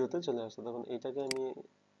 0-তে চলে আসছে। তখন এটাকে আমি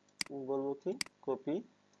বলবো কি কপি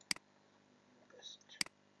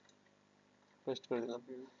পেস্ট করে দিলাম।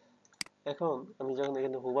 এখন আমি যখন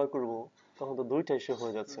এখানে হোভার করব তখন তো দুইটা ইস্যু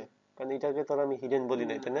হয়ে যাচ্ছে, কারণ এটাকে তো আর আমি হিডেন বলি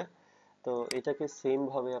নাই তাই না? তো এটাকে সেম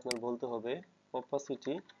ভাবে আপনার বলতে হবে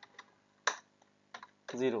অপাসিটি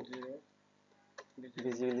 0,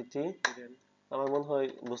 ভিজিবিলিটি, আমার মনে হয়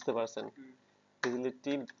বুঝতে পারছেন,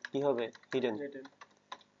 ভিজিবিলিটি কি হবে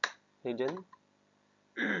হিডেন।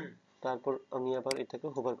 তারপর আমি আবার এটাকে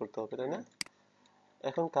হোভার করতে হবে তাই না?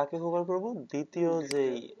 এখন কাকে হোভার করব? দ্বিতীয় যে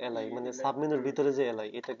এলআই মানে সাবমেনুর ভিতরে যে এলআই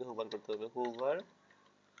এটাকে হোভার করতে হবে। হোভার,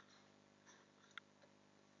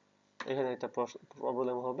 এখানে একটা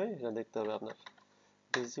প্রবলেম হবে, এটা দেখতে হবে আপনার।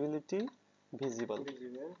 Visibility visible,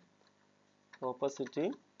 opacity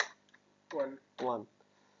 1।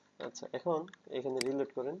 আচ্ছা, এখন এখানে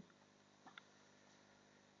রিলোড করেন,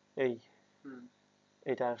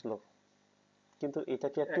 এটা আসলো, কিন্তু এটা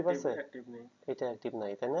কি অ্যাক্টিভ আছে? এটা অ্যাক্টিভ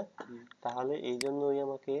নাই তাই না? তাহলে এই জন্যই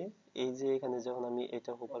আমাকে এই যে এখানে যখন আমি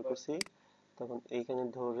এটা হোভার করছি তখন এইখানে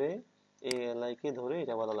ধরে এই এলআই কে ধরে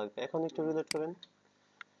এটা বলা লাগবে। এখন একটু রিলোড করেন,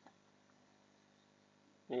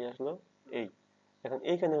 এই আসলো এই। এখন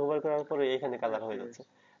এইখানে হোভার করার পরে এইখানে কালার হয়ে যাচ্ছে,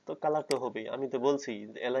 তো কালার তো হবেই। আমি তো বলছি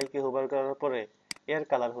এলআই কে হোভার করার পরে এর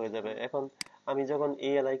কালার হয়ে যাবে। এখন আমি যখন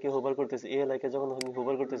এই এলআই কে হোভার করতেছি, এই এলআই কে যখন আমি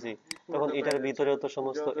হোভার করতেছি তখন এটার ভিতরেও তো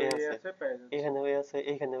সমস্ত এ আছে, এখানে এ আছে,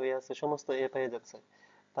 এইখানে এ আছে, সমস্ত এ পেয়ে যাচ্ছে।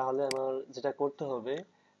 তাহলে আমার যেটা করতে হবে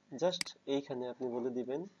জাস্ট এইখানে আপনি বলে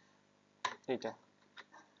দিবেন এটা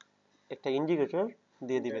একটা ইন্ডিকেটর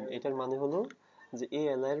দিয়ে দিবেন। এটার মানে হলো যে এই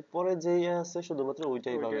এলআই এর পরে যে এ আছে শুধুমাত্র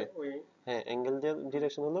ওইটাই পাবে। হ্যাঁ, অ্যাঙ্গেল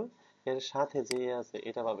ডিরেকশন হলো এর সাথে যে এ আছে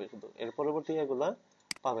এটা পাবে শুধু, এর পরবর্তী এগুলা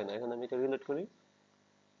পাবে না। এখন আমি এটা রিলোড করি,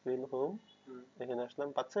 রিল হোম, এখানে আসলাম,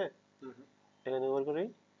 পাচ্ছে? এখানে ওভার করি,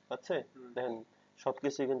 পাচ্ছে? দেখেন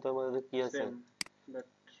সবকিছুই কিন্তু আমাদের কি আছে,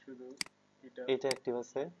 এটা অ্যাক্টিভ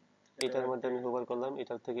আছে। এটার মধ্যে আমি হোভার করলাম,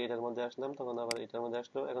 এটার থেকে এটার মধ্যে আসলাম, তখন আবার এটার মধ্যে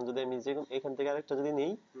আসলো। এখন যদি আমি যে এখান থেকে আরেকটা যদি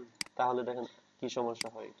নেই তাহলে দেখেন কি সমস্যা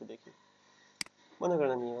হয় একটু দেখি। মনে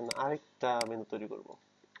করেন আমি এখন আরেকটা মেনু তৈরি করব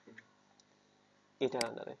এটার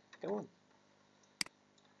আন্ডারে, কেমন?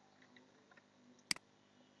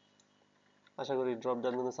 আশা করি drop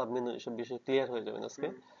down menu sub menu এসব বিষয় ক্লিয়ার হয়ে যাবেন আজকে।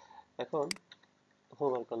 এখন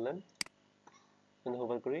হোভার করলেন, এখানে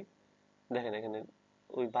হোভার করি, দেখেন এখানে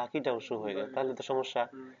ওই বাকিটাও শো হয়ে গেল, তাহলে তো সমস্যা।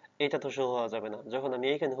 এটা তো শো হওয়া যাবে না, যখন আমি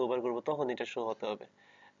এখানে হোভার করব তখন এটা শো হতে হবে।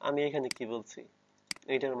 আমি এখানে কি বলছি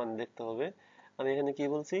এইটার মানে দেখতে হবে। আমি এখানে কি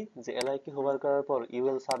বলছি যে এলআই কে হোভার করার পর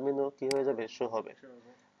ইউএল সাবমেনু কি হয়ে যাবে, শো হবে।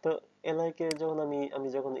 তো এলআই কে যখন আমি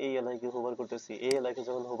যখন এই এলআই কে হোভার করতেছি, এই এলআই কে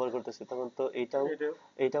যখন হোভার করতেছি তখন তো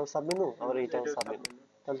এইটাও সাবমেনু আবার এইটাও সাবমেনু,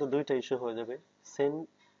 তাহলে তো দুইটা ইস্যু হয়ে যাবে। সেম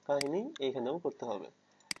কাহিনী এখানেও করতে হবে।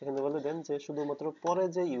 এখানে বলে দেন যে শুধুমাত্র পরে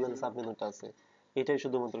যে ইউএল সাবমেনুটা আছে এটাই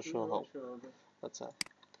শুধুমাত্র শো হবে। আচ্ছা,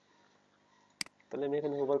 তাহলে আমি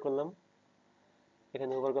এখানে হোভার করলাম,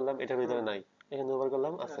 এখানে হোভার করলাম, এটার ভিতরে নাই। এখানে হোভার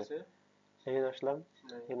করলাম, আছে। এখানে আসলাম,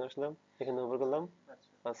 এখানে আসলাম, এখানে হোভার করলাম,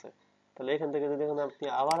 আছে। তাহলে এখান থেকে যদি এখন আপনি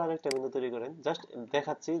আবার আরেকটা মেনু তৈরি করেন, জাস্ট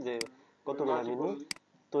দেখাচ্ছি যে কতগুলো মেনু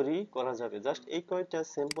তৈরি করা যাবে। জাস্ট এই কয়েকটা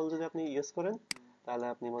স্যাম্পল যদি আপনি ইউজ করেন তাহলে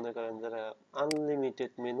আপনি মনে করেন যারা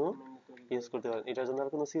আনলিমিটেড মেনু ইউজ করতে পারেন। এটার জন্য আর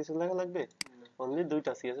কোনো সিএসএস লেখা লাগবে? অনলি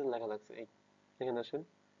দুইটা সিএসএস লেখা লাগছে। এই এখানে আসেন,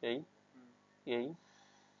 এই এই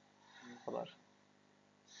আবার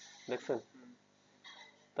দেখছেন?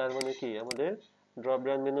 তার মানে কি আমাদের ড্রপ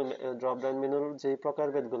ডাউন মেনুর যে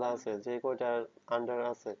প্রকারভেদগুলো আছে, যে কয়টা আন্ডার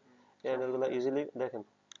আছে এই আন্ডারগুলো ইজিলি দেখেন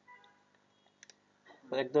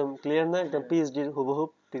একদম ক্লিয়ার না, একদম পিএইচডি হুবহু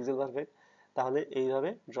পিক্সেল পারফেক্ট। তাহলে এইভাবে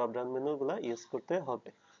ড্রপ ডাউন মেনুগুলো ইউজ করতে হবে।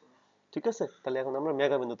 ঠিক আছে, তাহলে এখন আমরা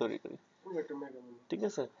মেগা মেনু তৈরি করি। ঠিক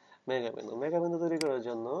আছে, মেগা মেনু তৈরি করার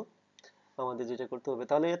জন্য আমাদের যেটা করতে হবে,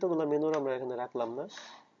 তাহলে এতগুলো মেনু আমরা এখানে রাখলাম না।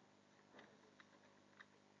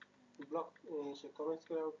 ব্লক কমেন্টস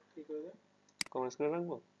করে কি করে দেয়? কমেন্টস করে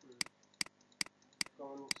রাখবো।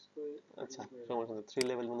 কমেন্টস করে আচ্ছা, সমস্যা নেই, 3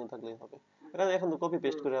 লেভেল মেনু থাকলেই হবে। কারণ এখন তো কপি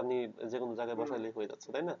পেস্ট করে আপনি যে কোনো জায়গায় বসাইলেই হয়ে যাচ্ছে,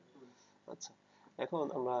 তাই না? আচ্ছা, এখন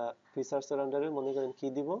আমরা ফিচার্সের আন্ডারে মনে করেন কি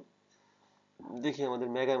দিব, দেখি আমাদের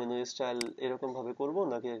মেগা মেনু স্টাইল এরকম ভাবে করব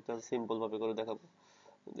নাকি একটা সিম্পল ভাবে করে দেখাবো।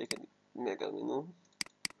 দেখে নিই মেগা মেনু,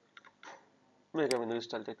 মেগা মেনু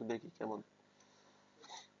স্টাইলটা একটু দেখি কেমন।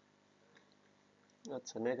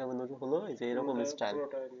 আচ্ছা, মেগা মেনু হলো এই যে এরকম স্টাইল।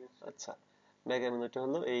 আচ্ছা, মেগা মেনুটা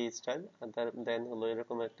হলো এই স্টাইল, আর দেন হলো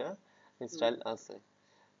এরকম একটা স্টাইল আছে।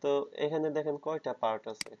 তো এখানে দেখেন কয়টা পার্ট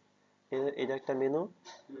আছে। এটা একটা মেনু,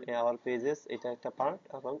 আওয়ার পেজেস এটা একটা পার্ট,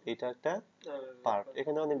 এবং এটা একটা পার্ট।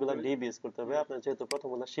 এখানে অনেকগুলো ডিপ ইউজ করতে হবে। আপনার যেহেতু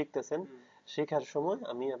প্রথমগুলো শিখতেছেন, শেখার সময়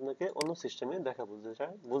আমি আপনাকে অন্য সিস্টেমে দেখাবো, যেটা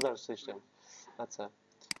বোঝার সিস্টেম। আচ্ছা,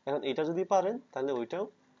 এখন এটা যদি পারেন তাহলে ওইটাও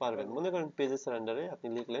পারবেন। মনে করেন পেজেস এর আন্ডারে আপনি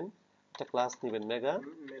লিখলেন একটা ক্লাস নেবেন, মেগা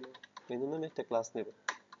মেনু নামে একটা ক্লাস নেবেন।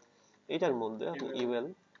 এটার মধ্যে আপনি ইউএল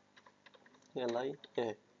এলআই এ।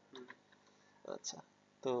 আচ্ছা,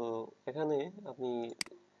 তো এখানে আপনি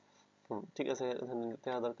ঠিক আছে, এখানে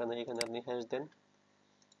দেওয়া দরকার নেই, এখানে আপনি হ্যাশ দেন,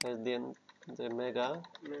 হ্যাশ দেন যে মেগা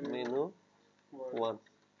মেনু 1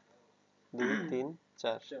 2 3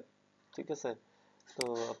 4। ঠিক আছে, তো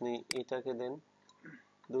আপনি এটাকে দেন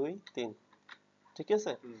 2 3। ঠিক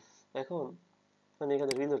আছে, এখন আমি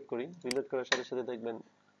এখানে রিলোড করি, রিলোড করার সাথে সাথে দেখবেন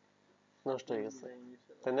নষ্ট হয়ে গেছে,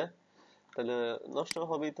 তাই না? তাহলে নষ্ট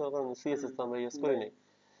হবেই তো, কারণ সিএসএস তো আমরা ইউজ করি নাই।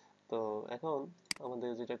 তো এখন আমাদের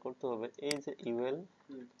যেটা করতে হবে, এই যে ইউএল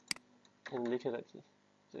লিখে রাখি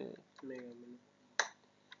যে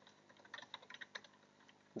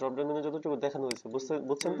ড্রপ ডাউন মেনু যতটুকু দেখানো হয়েছে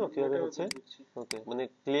বুঝছেন তো কিভাবে হচ্ছে? ওকে, মানে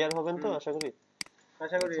ক্লিয়ার হবেন তো আশা করি।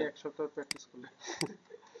 এক সপ্তাহ প্র্যাকটিস করলে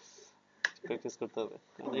প্র্যাকটিস করতে হবে,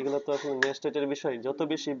 এগুলো তো আসলে নেস্টেড বিষয়। যত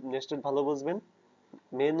বেশি নেস্টেড ভালো বুঝবেন,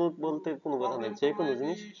 মেনু বলতে কোনো কথা নেই, যে কোনো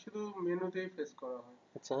জিনিস শুধু মেনুতেই ফেস করা হয়।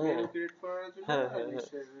 আচ্ছা, মেনু ক্রিয়েট করার জন্য হ্যাঁ আর হ্যাঁ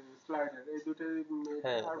স্লাইডার, এই দুটোই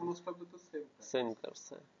হ্যাঁ, আর most of the same same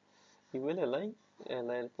করছে। ইউএল এলআই,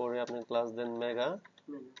 এলআই এর পরে আপনি ক্লাস দেন মেগা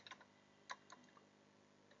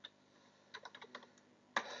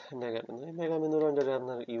মেগা মেনু। মেগা মেনুর আন্ডারে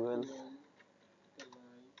আপনার ইউএল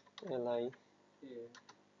এলআই,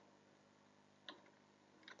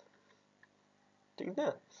 ঠিক না?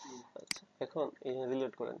 আচ্ছা, এখন এই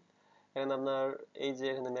রিলোড করেন। এখন আপনার এই যে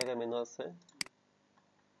এখানে মেগা মেনু আছে,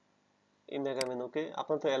 এই মেগা মেনুকে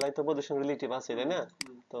আপনার তো এলআই তো পজিশন রিলেটিভ আছে, তাই না?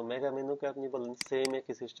 তো মেগা মেনুকে আপনি বলেন সেম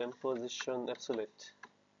একই সিস্টেম, পজিশন অ্যাবসোলিউট।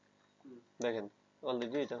 দেখেন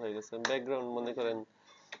অলরেডি এটা হয়ে গেছে। ব্যাকগ্রাউন্ড মনে করেন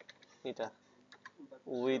এটা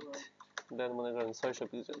উইথ দেন মনে করেন 600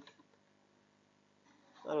 পিক্সেল,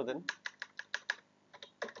 আরো দেন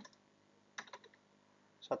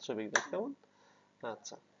 700 পিক্সেল, কেমন?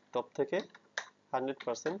 আচ্ছা, টপ থেকে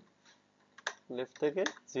 100%, লেফট থেকে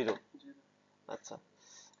 0। আচ্ছা,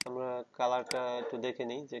 আমরা কালারটা একটু দেখে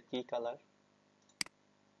নিই যে কি কালার।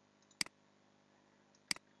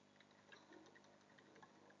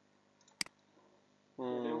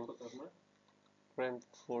 RAM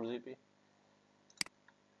 4GB।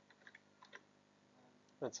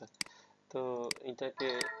 আচ্ছা, তো এটাকে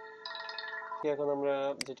এখন আমরা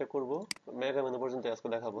যেটা করব, মেগা মেনু পর্যন্ত আজকে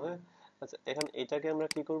দেখাবো, হ্যাঁ? আচ্ছা, এখন এটাকে আমরা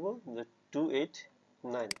কি করব, যে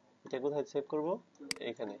 289 এটা কোথায় সেভ করব?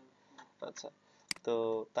 এখানে। আচ্ছা, তো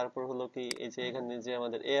তারপর হলো কি, এই যে এখানে যে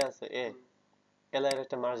আমাদের এ আছে, এল এর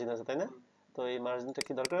একটা মার্জিন আছে, তাই না? তো এই মার্জিনটা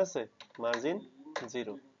কি দরকার আছে? মার্জিন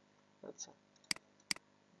 0। আচ্ছা,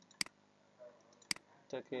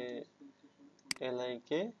 এটাকে এলআই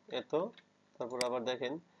কে এত, তারপর আবার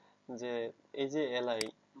দেখেন যে এই যে এলআই,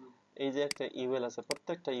 এই যে একটা ইউএল আছে,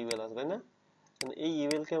 প্রত্যেকটা ইউএল আছে, তাই না? এই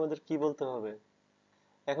ইউএল কে আমাদের কি বলতে হবে?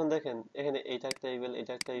 এখন দেখেন এখানে এটা একটা ইউএল,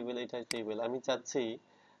 এটা একটা ইউএল, এটা একটা ইউএল। আমি চাচ্ছি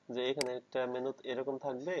যে এখানে একটা মেনু এরকম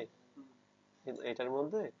থাকবে, কিন্তু এটার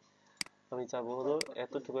মধ্যে আমি চাবো হলো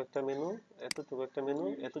এতটুকু একটা মেনু, এতটুকু একটা মেনু,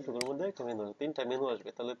 এতটুকুর মধ্যে একটা মেনু, তিনটা মেনু আসবে।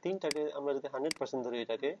 তাহলে তিনটাকে আমরা যদি 100% ধরি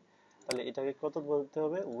এটাকে, তাহলে এটাকে কত বলতে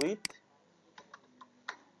হবে? With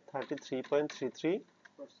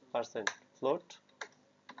 33.33% float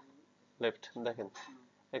left. দেখেন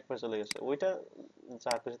একবার চলে গেছে, ওইটা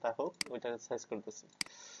যা কিছু তা হোক, ওইটা সাইজ করতেছি।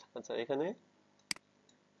 আচ্ছা, এখানে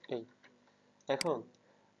এই এখন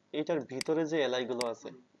এইটার ভিতরে যে এলআই গুলো আছে,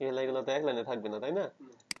 এই এলআই গুলো তো এক লাইনে থাকবে না, তাই না?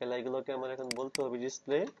 এলআই গুলোকে আমার এখন বলতে হবে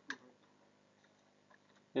ডিসপ্লে,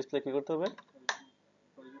 ডিসপ্লে কি করতে হবে?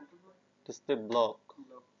 ডিসপ্লে ব্লক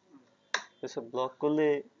এসব ব্লক করলে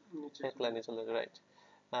নিচে এক লাইনে চলে যাবে, রাইট।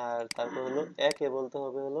 আর তারপর হলো একে বলতে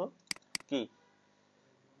হবে হলো কি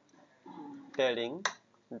প্যাডিং,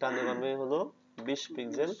 ডানে বামে হলো 20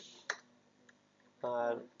 পিক্সেল,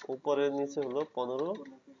 আর উপরের নিচে হলো 15,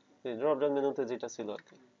 ড্রপ ডাউন মেনুতে যেটা ছিল আর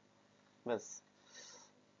কি। ব্যাস,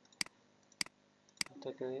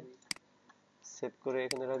 এটাকে সেভ করে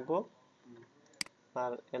এখানে রাখবো।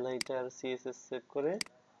 আর এলআইটা আর সিএসএস সেভ করে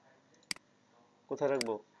কোথায়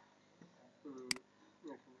রাখবো?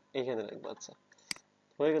 এখানে রাখবো। আচ্ছা,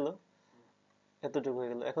 হয়ে গেল, এতটুকু হয়ে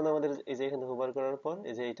গেল। এখন আমাদের এই যে এখানে হোভার করার পর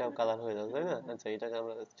এই যে এটাও কালার হয়ে যাবে, তাই না? আচ্ছা, এটাকে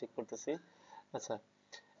আমরা ঠিক করতেছি। আচ্ছা,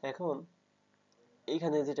 এখন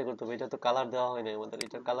এইখানে যেটা করতে হবে, এটা তো কালার দেওয়া হয় না আমাদের,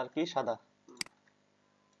 এটা কালার কি সাদা,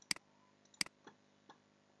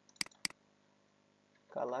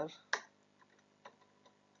 কালার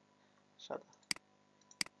সাদা,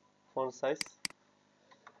 ফন্ট সাইজ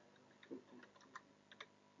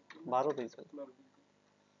 12 পিক্সেল।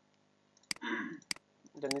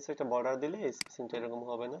 এটা নিচে একটা বর্ডার দিলে স্পেসিংটা এরকম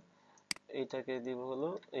হবে না। এইটাকে দিব হলো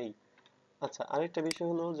এই। আচ্ছা, আরেকটা বিষয়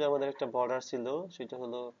হলো যে আমাদের একটা বর্ডার ছিল, সেটা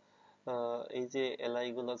হলো এই যে এলআই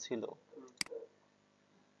গুলো ছিল,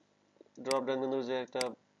 ড্রপ ডাউন মেনুর যে একটা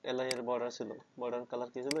এলআই এর বর্ডার ছিল, বর্ডার কালার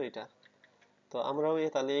কি ছিল এটা। তো আমরাও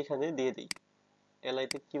তাহলে এখানে দিয়ে দিই। এলআই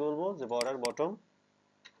তে কি বলবো যে বর্ডার বটম,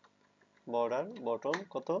 বর্ডার বটম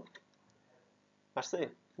কত আসছে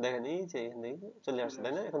দেখেন, এই যে এখানে চলে আসছে,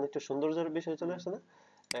 তাই না? এখন একটু সৌন্দর্যের বিষয় চলে আসছে না?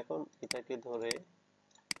 এখন এটাকে ধরে,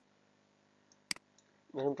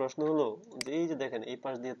 এখন প্রশ্ন হলো যে এই যে দেখেন এই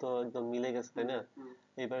পাশ দিয়ে তো একদম মিলে গেছে, তাই না?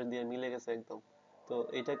 এই পাশ দিয়ে মিলে গেছে একদম। তো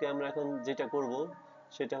এটাকে আমরা এখন যেটা করব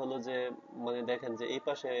সেটা হলো যে, মানে দেখেন যে এই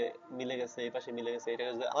পাশে মিলে গেছে, এই পাশে মিলে গেছে,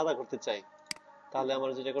 এটাকে যদি আলাদা করতে চাই তাহলে আমার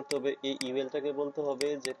যেটা করতে হবে, এই ইমেলটাকে বলতে হবে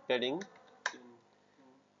যে প্যাডিং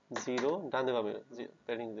 0, ডানে বামে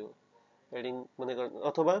প্যাডিং 0, প্যাডিং মনে করেন,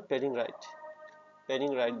 অথবা প্যাডিং রাইট, প্যাডিং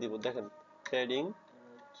রাইট দিব। দেখেন প্যাডিং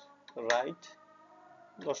রাইট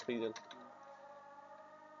 10 পিক্সেল।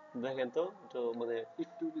 দেখেন তো, তো মানে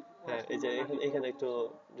হ্যাঁ, এই যে এখানে একটু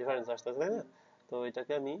ডিফারেন্স আসতেছে, তাই না? তো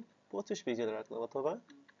এটাকে আমি 25 পিক্সেল রাখলাম অথবা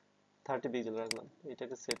 30 পিক্সেল রাখলাম।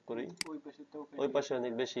 এটাকে সেভ করি। ওই পাশে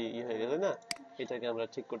অনেক বেশি হয়ে গেছে না? এটাকে আমরা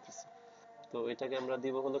ঠিক করতেছি। তো এটাকে আমরা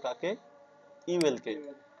দিব হলো কাকে? ইমেল কে।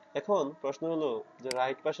 এখন প্রশ্ন হলো যে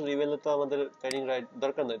রাইট পাশের ইমেলে তো আমাদের প্যাডিং রাইট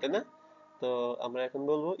দরকার নাই, তাই না? তো আমরা এখন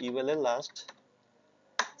বলবো ইমেলের লাস্ট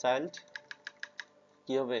চাইল্ড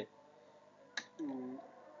কি হবে?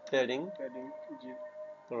 Padding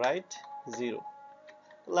right 0।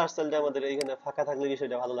 লাস্ট চাইল্ডে আমাদের এইখানে ফাঁকা থাকলে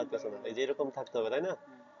বিষয়টা ভালো লাগতেছে না, এই যে এরকম থাকতে হবে, তাই না?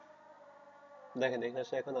 দেখেন এখানে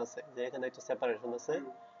এখন আছে যে এখানে একটা সেপারেশন আছে,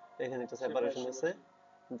 এখানে একটা সেপারেশন আছে,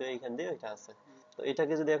 কিন্তু এইখান দিয়ে এটা আছে। তো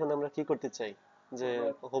এটাকে যদি এখন আমরা কি করতে চাই, যে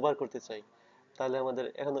হোভার করতে চাই, তাহলে আমাদের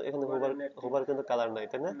এখন এখানে হোভার, হোভার কিন্তু কালার নাই,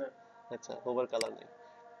 তাই না? আচ্ছা, হোভার কালার নেই,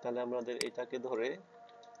 তাহলে আমাদের এটাকে ধরে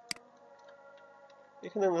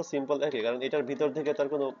এখানে আমরা সিম্পল একই, কারণ এটার ভিতর থেকে তার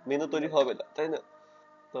কোনো মেনু তৈরি হবে না, তাই না?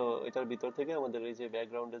 তো এটার ভিতর থেকে আমাদের এই যে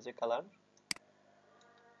ব্যাকগ্রাউন্ডের যে কালার,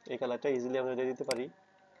 এই কালারটা ইজিলি আমরা দিয়ে দিতে পারি।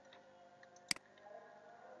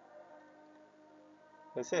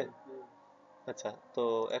 হয়েছে? আচ্ছা, তো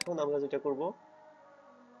এখন আমরা যেটা করব,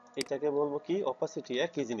 এটাকে বলবো কি অপাসিটি,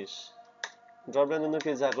 একই জিনিস, ড্রপ ডাউন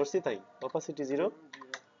মেনুকে যা করছি তাই, অপাসিটি 0,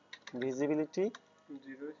 ভিজিবিলিটি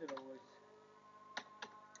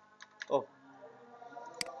ও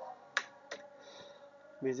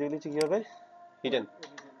ভিজিবিলিটি কি হবে? হিডেন।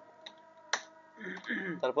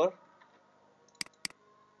 তারপর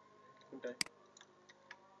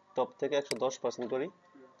টপ থেকে 110% করি,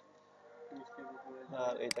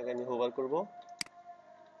 আর এটাকে আমি হোভার করব।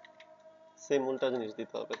 সেম উল্টা জিনিস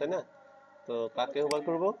দিতে হবে, তাই না? তো কাকে হোভার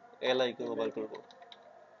করব? এলআই কে হোভার করব।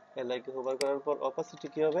 এলআই কে হোভার করার পর অপাসিটি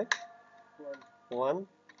কি হবে? 1,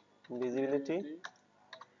 ভিজিবিলিটি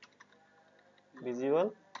ভিজিবল,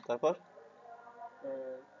 তারপর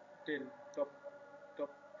 10 টপ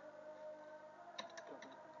টপ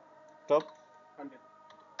টপ 100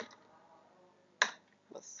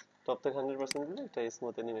 বাস, টপ থেকে 100% দিলে একটা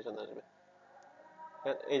স্মুথ অ্যানিমেশন আসবে।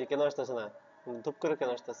 এই যে কেন আসতেছে না, ধুপ করে কেন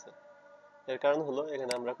আসতেছে? এর কারণ হলো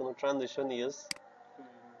এখানে আমরা কোনো ট্রানজিশন ইউজ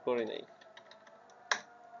করি নাই।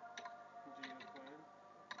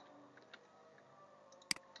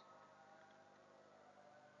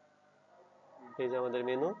 এই যে আমাদের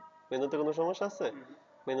মেনু, মেনুতে কোনো সমস্যা আছে?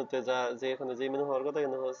 মেনুতে যা যে এখানে যে মেনু হওয়ার কথা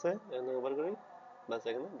এখানে হচ্ছে, এখানে ওভার করি, বাস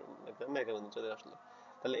এখানে একদম মেগা মেনু চলে আসলো।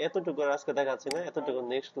 তাহলে এতটুকু আর আজকে দেখাচ্ছি না, এতটুকু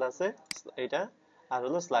নেক্সট ক্লাসে এটা আর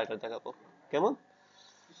হলো স্লাইডার দেখাবো। কেমন?